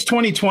 But it's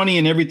 2020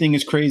 and everything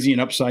is crazy and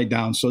upside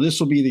down. So this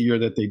will be the year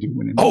that they do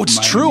win in Miami.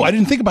 It's true. I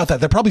didn't think about that.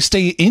 They'll probably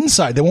stay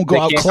inside. They won't go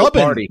out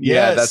clubbing. Party. Yes.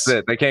 Yeah, that's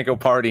it. They can't go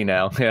party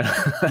now. Yeah.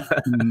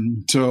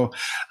 So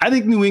I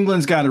think New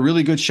England's got a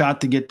really good shot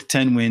to get to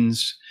 10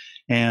 wins.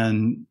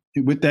 And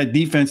with that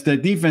defense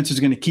is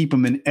going to keep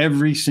them in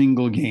every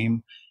single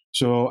game.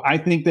 So I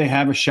think they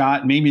have a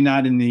shot, maybe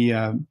not in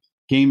the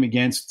game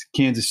against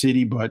Kansas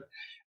City, but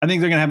I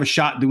think they're going to have a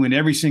shot doing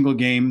every single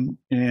game.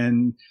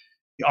 And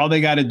all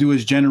they got to do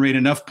is generate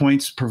enough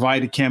points,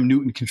 provided Cam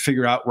Newton can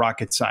figure out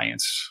rocket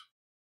science.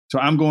 So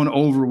I'm going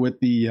over with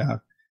the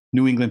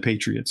New England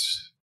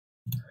Patriots.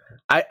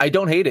 I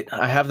don't hate it.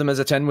 I have them as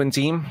a 10-win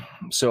team,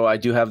 so I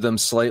do have them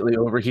slightly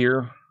over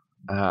here.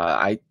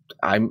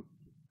 I'm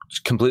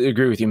completely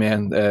agree with you,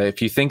 man.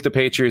 If you think the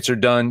Patriots are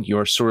done, you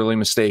are sorely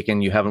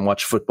mistaken. You haven't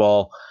watched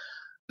football.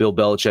 Bill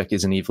Belichick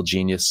is an evil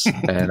genius,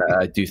 and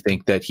I do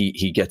think that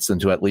he gets them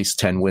to at least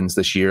 10 wins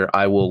this year.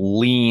 I will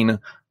lean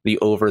the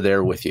over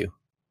there with you.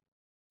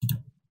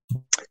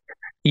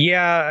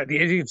 Yeah,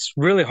 it's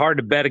really hard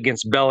to bet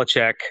against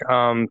Belichick.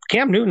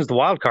 Cam Newton's the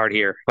wild card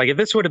here. Like, if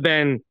this would have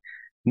been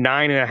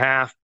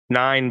 9.5,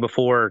 9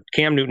 before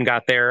Cam Newton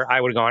got there, I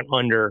would have gone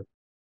under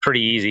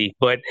pretty easy.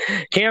 But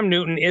Cam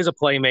Newton is a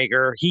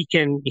playmaker. He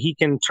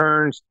can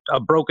turn a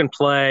broken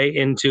play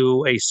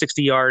into a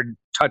 60-yard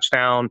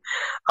touchdown,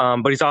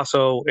 but he's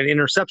also an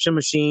interception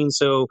machine,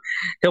 so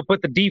he'll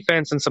put the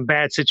defense in some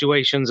bad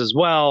situations as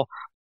well.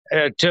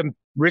 to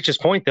Rich's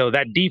point, though,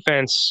 that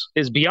defense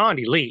is beyond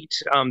elite.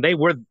 They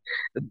were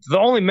the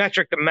only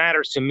metric that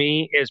matters to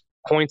me is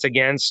points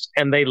against,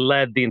 and they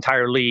led the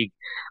entire league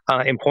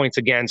in points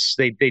against.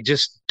 They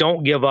just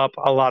don't give up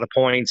a lot of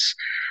points.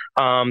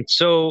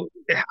 So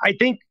I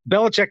think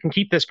Belichick can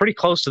keep this pretty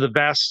close to the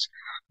vest.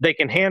 They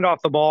can hand off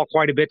the ball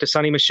quite a bit to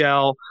Sonny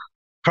Michel.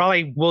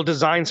 Probably will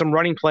design some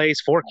running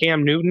plays for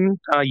Cam Newton,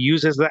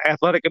 uses the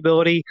athletic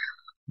ability.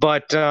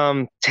 But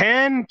 10,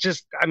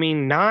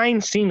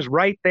 9 seems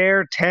right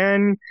there.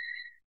 10,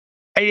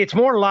 it's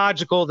more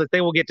logical that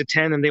they will get to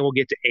 10 than they will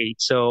get to 8.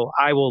 So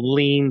I will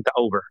lean the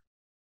over.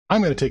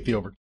 I'm going to take the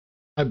over.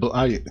 I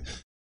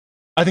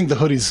think the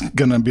hoodie's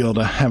going to be able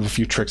to have a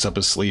few tricks up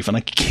his sleeve, and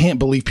I can't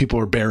believe people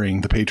are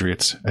burying the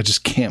Patriots. I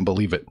just can't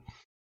believe it.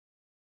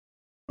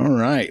 All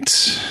right.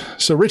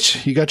 So,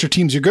 Rich, you got your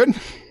teams. You're good?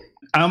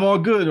 I'm all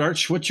good,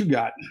 Arch. What you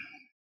got?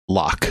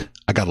 Lock.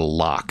 I got a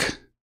lock.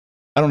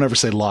 I don't ever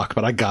say lock,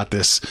 but I got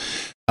this.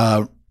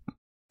 The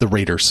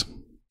Raiders.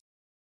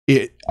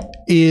 It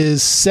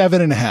is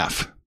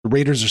 7.5. The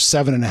Raiders are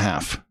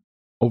 7.5.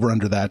 Over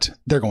under that.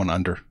 They're going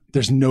under.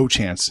 There's no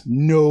chance.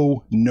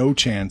 No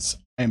chance.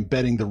 I'm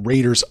betting the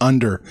Raiders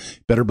under.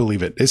 Better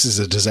believe it. This is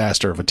a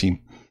disaster of a team.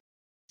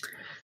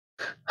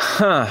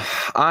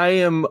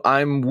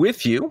 I'm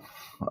with you.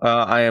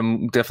 I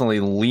am definitely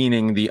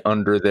leaning the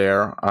under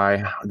there.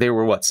 They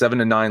were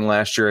 7-9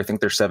 last year. I think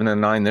they're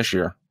 7-9 this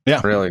year. Yeah,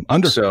 really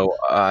under. So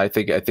I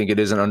think it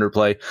is an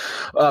underplay.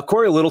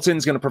 Corey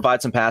Littleton's going to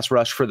provide some pass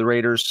rush for the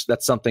Raiders.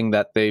 That's something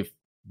that they've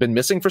been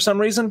missing for some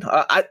reason.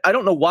 I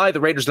don't know why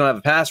the Raiders don't have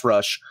a pass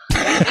rush.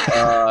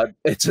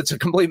 It's a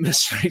complete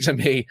mystery to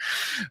me.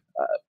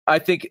 I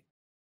think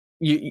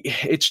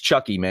it's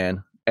Chucky,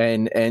 man,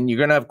 and you're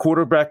going to have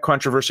quarterback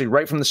controversy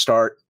right from the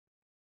start.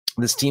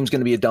 This team's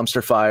going to be a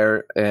dumpster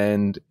fire,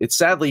 and it's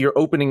sadly you're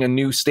opening a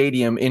new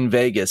stadium in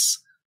Vegas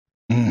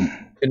to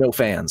no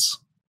fans.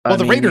 Well,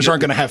 the Raiders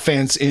aren't going to have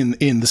fans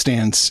in the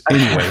stands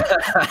anyway.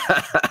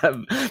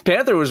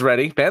 Panther was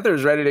ready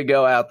to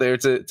go out there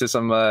to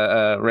some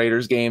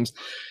Raiders games.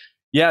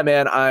 Yeah,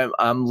 man,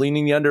 I'm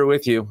leaning the under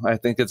with you. I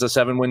think it's a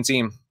 7-win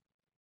team.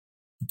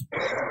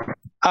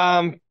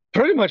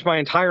 Pretty much my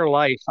entire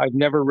life, I've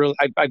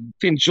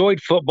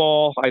enjoyed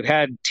football. I've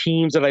had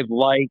teams that I've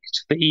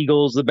liked, the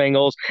Eagles, the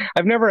Bengals.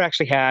 I've never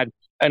actually had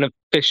an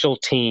official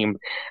team.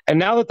 And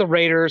now that the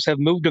Raiders have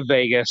moved to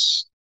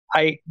Vegas,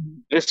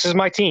 this is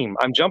my team.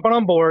 I'm jumping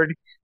on board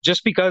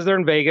just because they're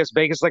in Vegas.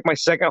 Vegas is like my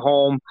second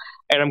home,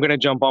 and I'm going to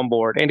jump on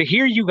board. And to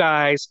hear you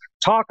guys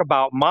talk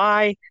about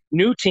my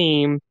new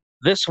team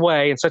this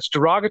way in such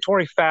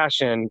derogatory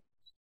fashion,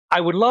 I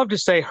would love to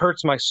say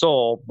hurts my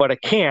soul, but I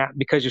can't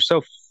because you're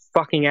so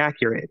fucking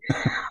accurate.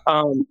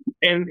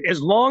 And as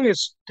long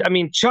as,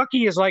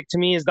 Chucky is to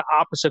me is the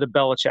opposite of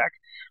Belichick,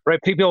 right?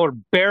 People are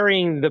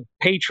burying the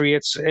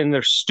Patriots and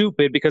they're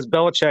stupid because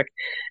Belichick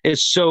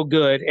is so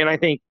good. And I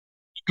think,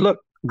 look,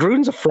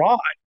 Gruden's a fraud.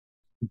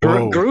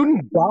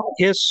 Gruden got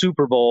his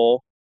Super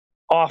Bowl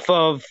off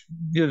of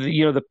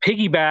the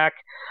piggyback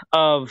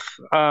of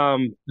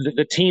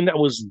the team that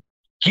was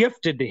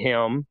gifted to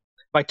him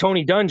by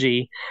Tony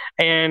Dungy,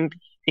 and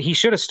he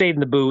should have stayed in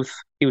the booth.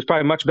 He was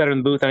probably much better in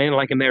the booth, and I didn't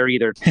like him there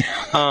either.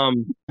 How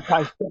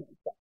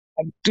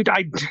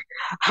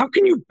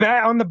can you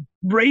bet on the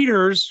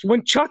Raiders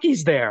when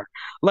Chucky's there?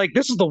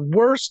 This is the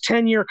worst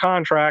 10-year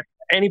contract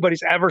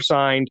anybody's ever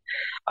signed.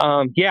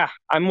 Yeah,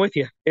 I'm with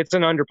you. It's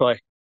an underplay.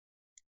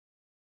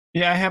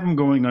 Yeah, I have them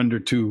going under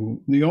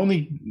too. The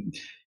only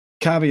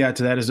caveat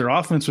to that is their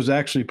offense was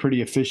actually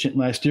pretty efficient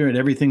last year at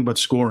everything but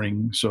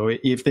scoring. So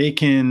if they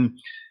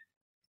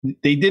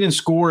didn't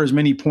score as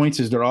many points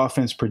as their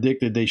offense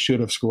predicted they should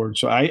have scored.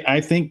 So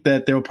I think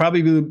that they'll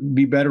probably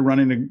be better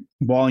running the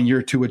ball in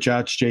year 2 with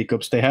Josh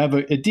Jacobs. They have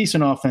a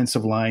decent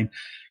offensive line.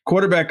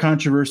 Quarterback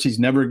controversy is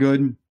never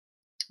good,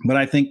 but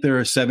I think they're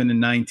a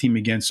 7-9 team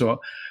again.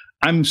 So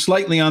I'm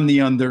slightly on the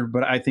under,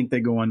 but I think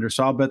they go under.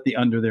 So I'll bet the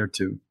under there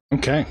too.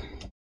 Okay.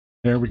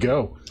 There we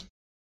go.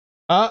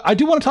 I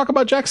do want to talk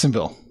about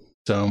Jacksonville.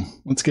 So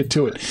let's get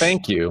to it.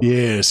 Thank you.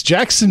 Yes.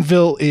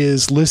 Jacksonville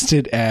is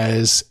listed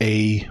as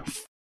a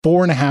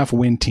 4.5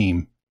 win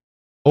team.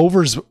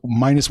 Over's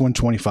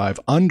 -125.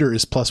 Under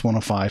is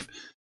 +105.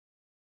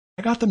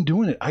 I got them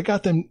doing it. I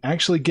got them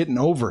actually getting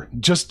over.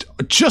 Just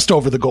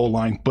over the goal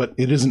line, but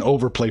it is an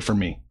overplay for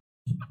me.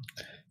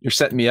 You're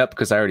setting me up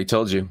because I already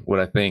told you what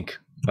I think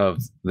of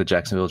the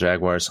Jacksonville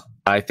Jaguars.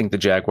 I think the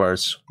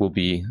Jaguars will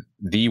be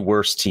the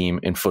worst team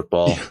in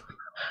football.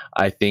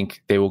 I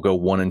think they will go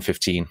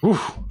 1-15.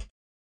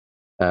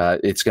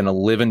 It's going to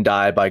live and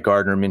die by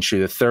Gardner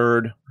Minshew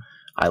III.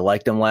 I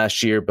liked them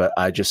last year, but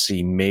I just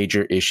see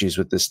major issues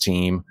with this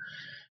team.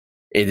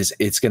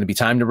 It's going to be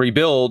time to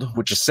rebuild,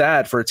 which is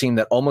sad for a team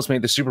that almost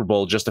made the Super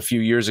Bowl just a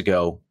few years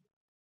ago.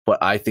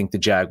 But I think the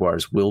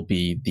Jaguars will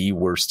be the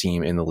worst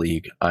team in the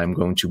league. I'm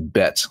going to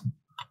bet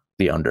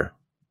the under.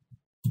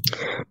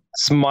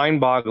 It's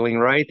mind-boggling,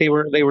 right? They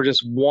were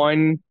just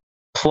one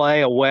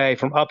play away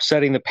from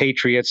upsetting the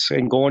Patriots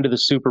and going to the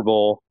Super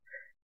Bowl.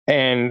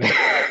 And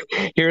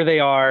here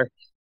they are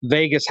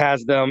Vegas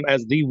has them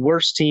as the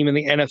worst team in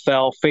the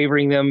NFL,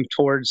 favoring them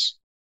towards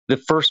the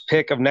first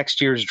pick of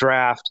next year's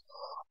draft.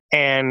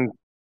 And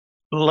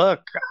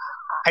look,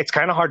 it's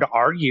kind of hard to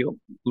argue,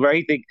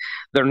 right?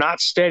 They're not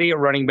steady at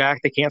running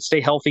back. They can't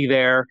stay healthy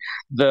there.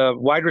 The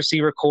wide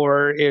receiver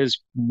core is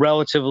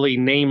relatively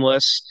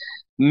nameless.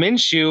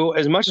 Minshew,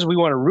 as much as we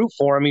want to root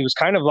for him, he was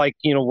kind of like,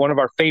 one of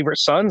our favorite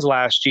sons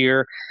last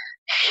year.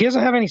 He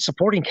doesn't have any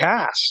supporting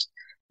cast.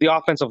 The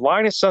offensive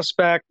line is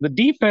suspect. The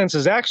defense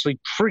is actually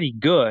pretty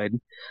good.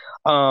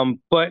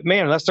 But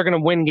man, unless they're going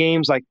to win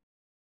games like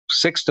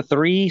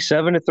 6-3,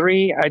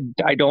 7-3,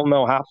 I don't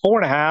know how.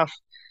 4.5.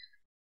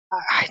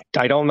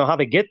 I don't know how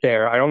they get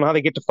there. I don't know how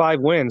they get to 5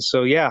 wins.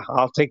 So yeah,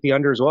 I'll take the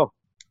under as well.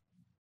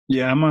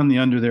 Yeah, I'm on the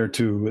under there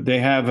too. They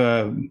have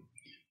a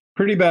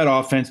pretty bad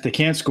offense. They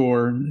can't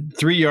score.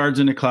 3 yards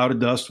in a cloud of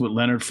dust with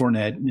Leonard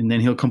Fournette, and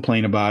then he'll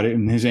complain about it,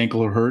 and his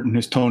ankle will hurt, and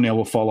his toenail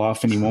will fall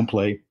off, and he won't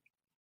play.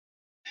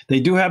 They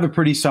do have a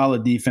pretty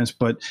solid defense,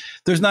 but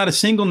there's not a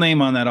single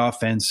name on that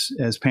offense,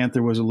 as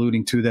Panther was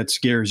alluding to, that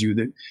scares you.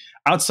 That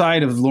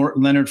outside of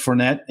Leonard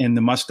Fournette and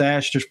the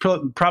mustache, there's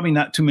probably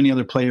not too many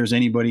other players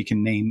anybody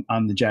can name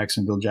on the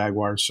Jacksonville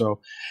Jaguars. So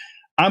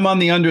I'm on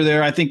the under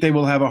there. I think they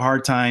will have a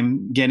hard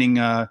time getting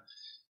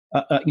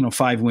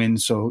 5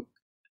 wins. So,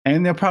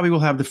 and they'll probably will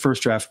have the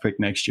first draft pick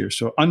next year.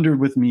 So under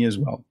with me as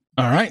well.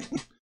 All right.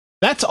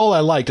 That's all I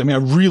liked. I mean, I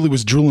really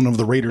was drooling over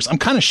the Raiders. I'm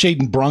kind of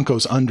shading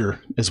Broncos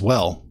under as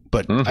well.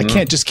 But I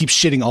can't just keep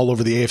shitting all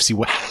over the AFC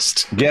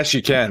West. Yes,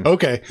 you can.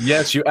 Okay.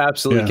 Yes, you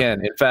absolutely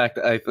can. In fact,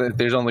 I think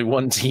there's only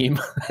one team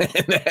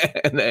in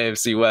the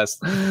AFC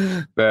West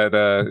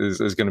that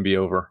is going to be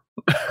over.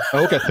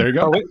 Okay, there you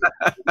go.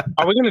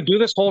 Are we going to do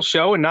this whole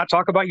show and not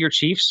talk about your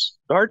Chiefs,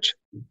 Arch?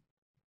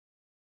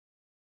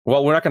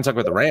 Well, we're not going to talk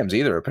about the Rams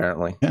either,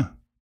 apparently. Yeah.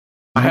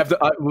 I have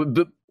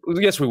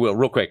yes, we will.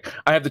 Real quick.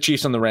 I have the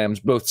Chiefs and the Rams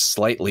both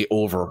slightly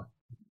over.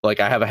 Like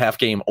I have a half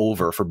game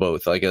over for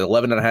both. Like at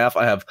 11.5,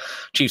 I have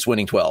Chiefs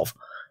winning 12,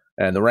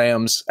 and the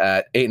Rams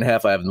at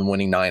 8.5, I have them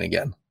winning 9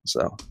 again.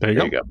 So there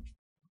you go.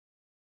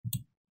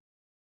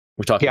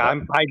 We're talking. Yeah,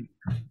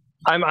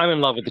 I'm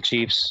in love with the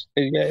Chiefs.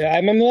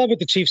 I'm in love with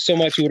the Chiefs so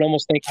much you would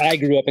almost think I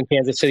grew up in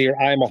Kansas City or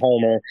I'm a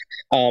homer.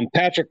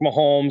 Patrick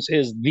Mahomes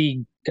is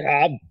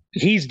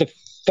he's the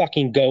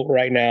fucking GOAT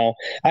right now.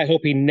 I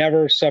hope he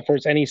never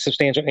suffers any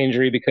substantial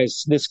injury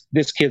because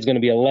this kid's going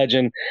to be a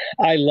legend.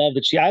 I love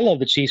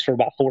the Chiefs for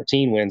about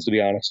 14 wins, to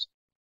be honest.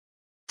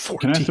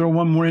 14. Can I throw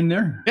one more in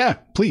there? Yeah,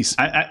 please.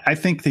 I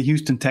think the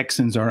Houston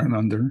Texans are an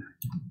under.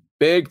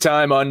 Big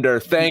time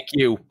under. Thank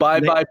you. Bye,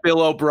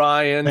 Bill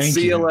O'Brien.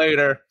 See you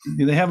later.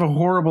 They have a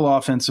horrible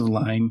offensive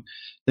line.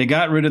 They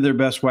got rid of their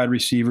best wide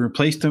receiver,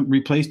 replaced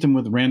him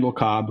with Randall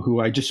Cobb, who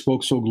I just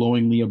spoke so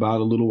glowingly about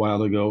a little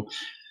while ago.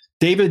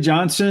 David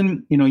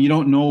Johnson, you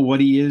don't know what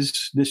he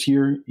is this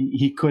year.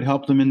 He could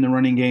help them in the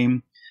running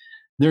game.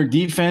 Their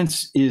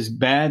defense is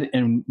bad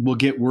and will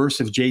get worse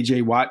if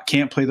J.J. Watt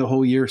can't play the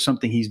whole year,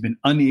 something he's been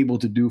unable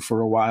to do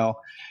for a while.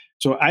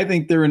 So I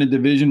think they're in a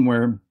division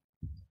where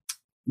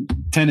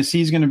Tennessee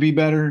is going to be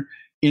better.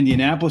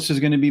 Indianapolis is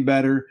going to be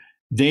better.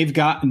 They've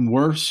gotten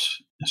worse.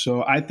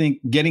 So I think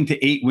getting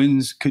to 8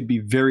 wins could be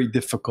very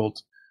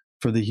difficult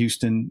for the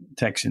Houston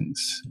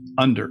Texans.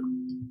 Under.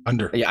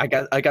 Yeah,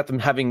 I got them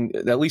having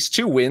at least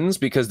 2 wins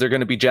because they're going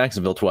to be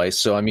Jacksonville twice.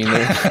 So I mean,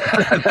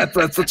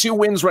 that's the 2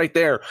 wins right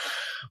there.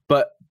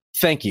 But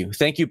thank you,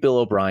 Bill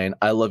O'Brien.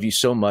 I love you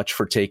so much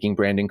for taking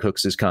Brandon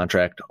Cooks'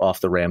 contract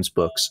off the Rams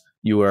books.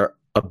 You are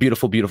a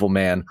beautiful, beautiful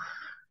man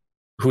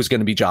who's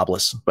going to be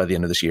jobless by the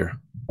end of this year.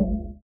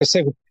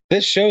 So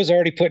this show's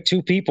already put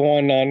 2 people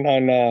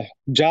on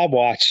job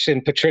watch,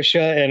 and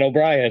Patricia and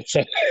O'Brien.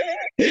 So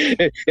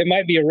it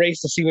might be a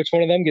race to see which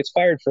one of them gets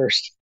fired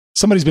first.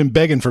 Somebody's been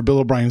begging for Bill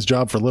O'Brien's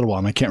job for a little while,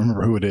 and I can't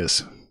remember who it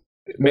is.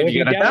 Maybe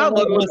you got to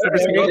download those every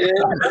single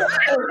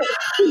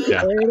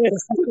Yeah.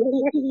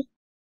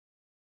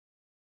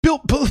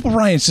 Bill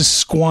O'Brien's just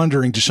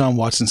squandering Deshaun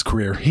Watson's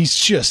career. He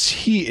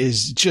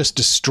is just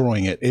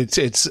destroying it.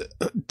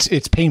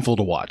 It's painful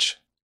to watch.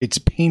 It's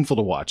painful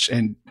to watch.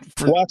 And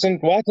for Watson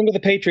to the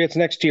Patriots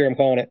next year, I'm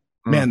calling it.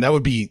 Man, that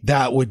would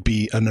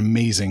be an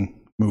amazing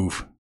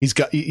move.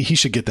 He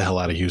should get the hell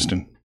out of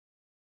Houston.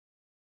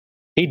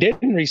 He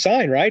didn't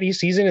resign, right?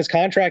 He's in his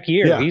contract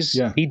year. Yeah,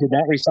 He did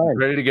not resign.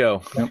 Ready to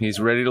go. Yep. He's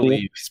ready to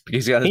leave.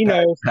 He's got his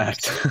bag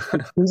packed.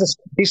 He's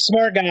a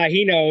smart guy.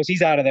 He knows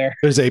he's out of there.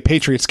 There's a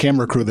Patriots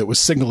camera crew that was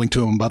signaling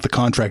to him about the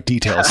contract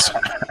details.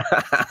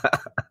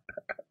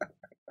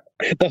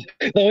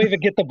 They'll even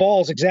get the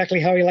balls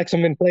exactly how he likes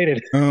them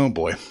inflated. Oh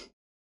boy.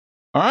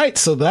 All right,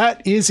 so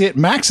that is it.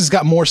 Max has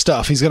got more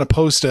stuff. He's going to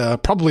post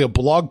probably a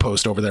blog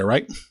post over there,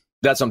 right?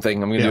 That's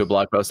something. I'm going to do a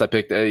blog post.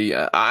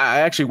 I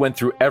actually went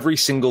through every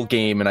single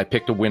game and I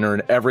picked a winner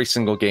in every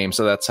single game.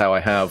 So that's how I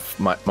have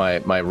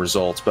my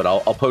results. But I'll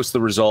post the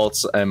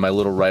results and my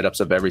little write-ups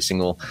of every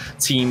single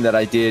team that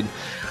I did.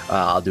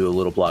 I'll do a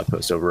little blog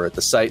post over at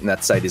the site, and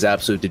that site is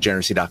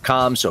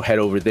absolutedegeneracy.com. So head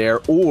over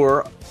there,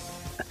 or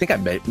I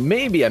think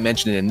maybe I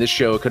mentioned it in this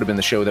show. It could have been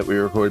the show that we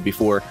recorded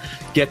before.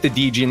 Get the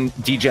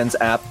DGens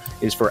app.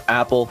 Is for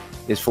Apple,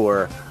 is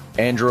for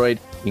Android.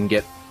 You can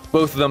get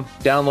both of them.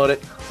 Download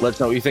it. Let us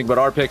know what you think about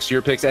our picks,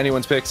 your picks,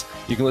 anyone's picks.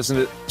 You can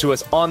listen to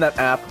us on that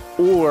app,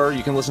 or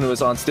you can listen to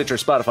us on Stitcher,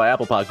 Spotify,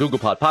 Apple Pod, Google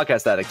Pod,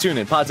 Podcast Addict,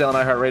 TuneIn, Podtail, and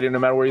iHeartRadio. No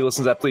matter where you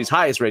listen to that, please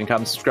highest rating,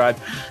 comment, subscribe.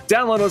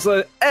 Download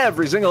us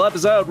every single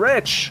episode.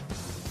 Rich,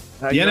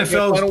 the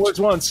NFL final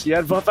words once. You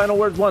had final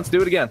words once.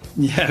 Do it again.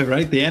 Yeah,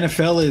 right. The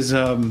NFL is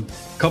a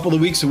couple of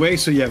weeks away,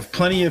 so you have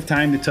plenty of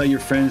time to tell your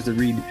friends to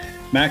read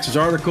Max's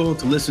article,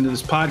 to listen to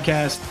this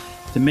podcast,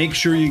 to make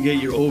sure you get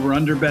your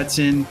over-under bets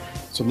in.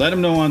 So let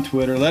them know on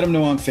Twitter. Let them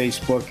know on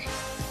Facebook.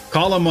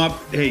 Call them up.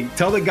 Hey,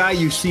 tell the guy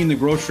you've seen the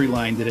grocery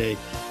line today.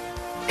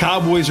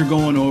 Cowboys are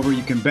going over.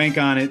 You can bank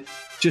on it.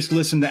 Just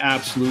listen to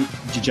Absolute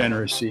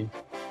Degeneracy.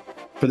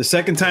 For the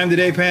second time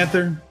today,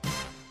 Panther,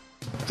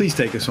 please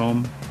take us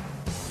home.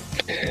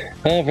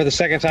 For the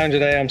second time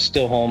today, I'm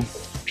still home.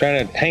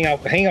 Trying to hang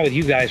out with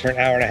you guys for an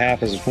hour and a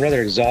half is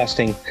rather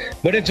exhausting,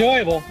 but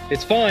enjoyable.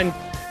 It's fun.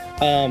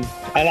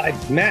 I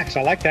like Max.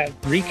 I like that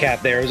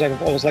recap there.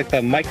 It was like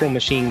the Micro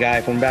Machine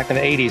guy from back in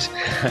the 80s.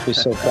 It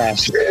was so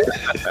fast.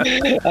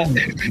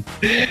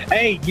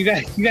 Hey, you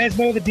guys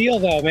know the deal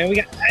though, man. We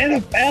got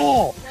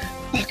NFL,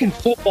 fucking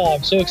football.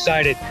 I'm so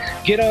excited.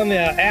 Get on the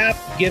app.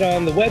 Get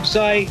on the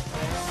website.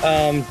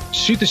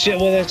 Shoot the shit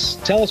with us.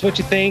 Tell us what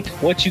you think.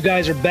 What you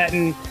guys are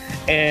betting.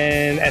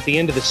 And at the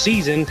end of the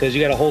season, because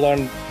you got to hold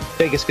on.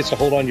 Vegas gets to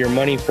hold on to your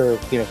money for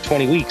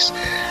 20 weeks.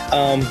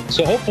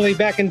 So hopefully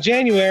back in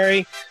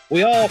January,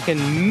 we all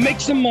can make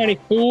some money,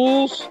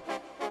 fools.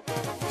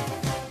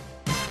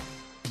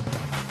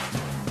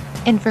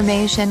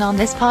 Information on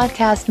this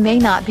podcast may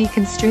not be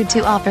construed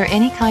to offer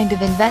any kind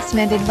of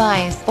investment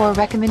advice or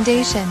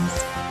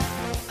recommendations.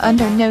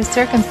 Under no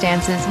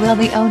circumstances will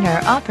the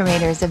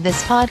owner-operators of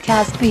this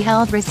podcast be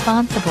held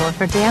responsible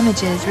for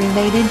damages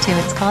related to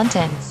its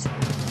contents.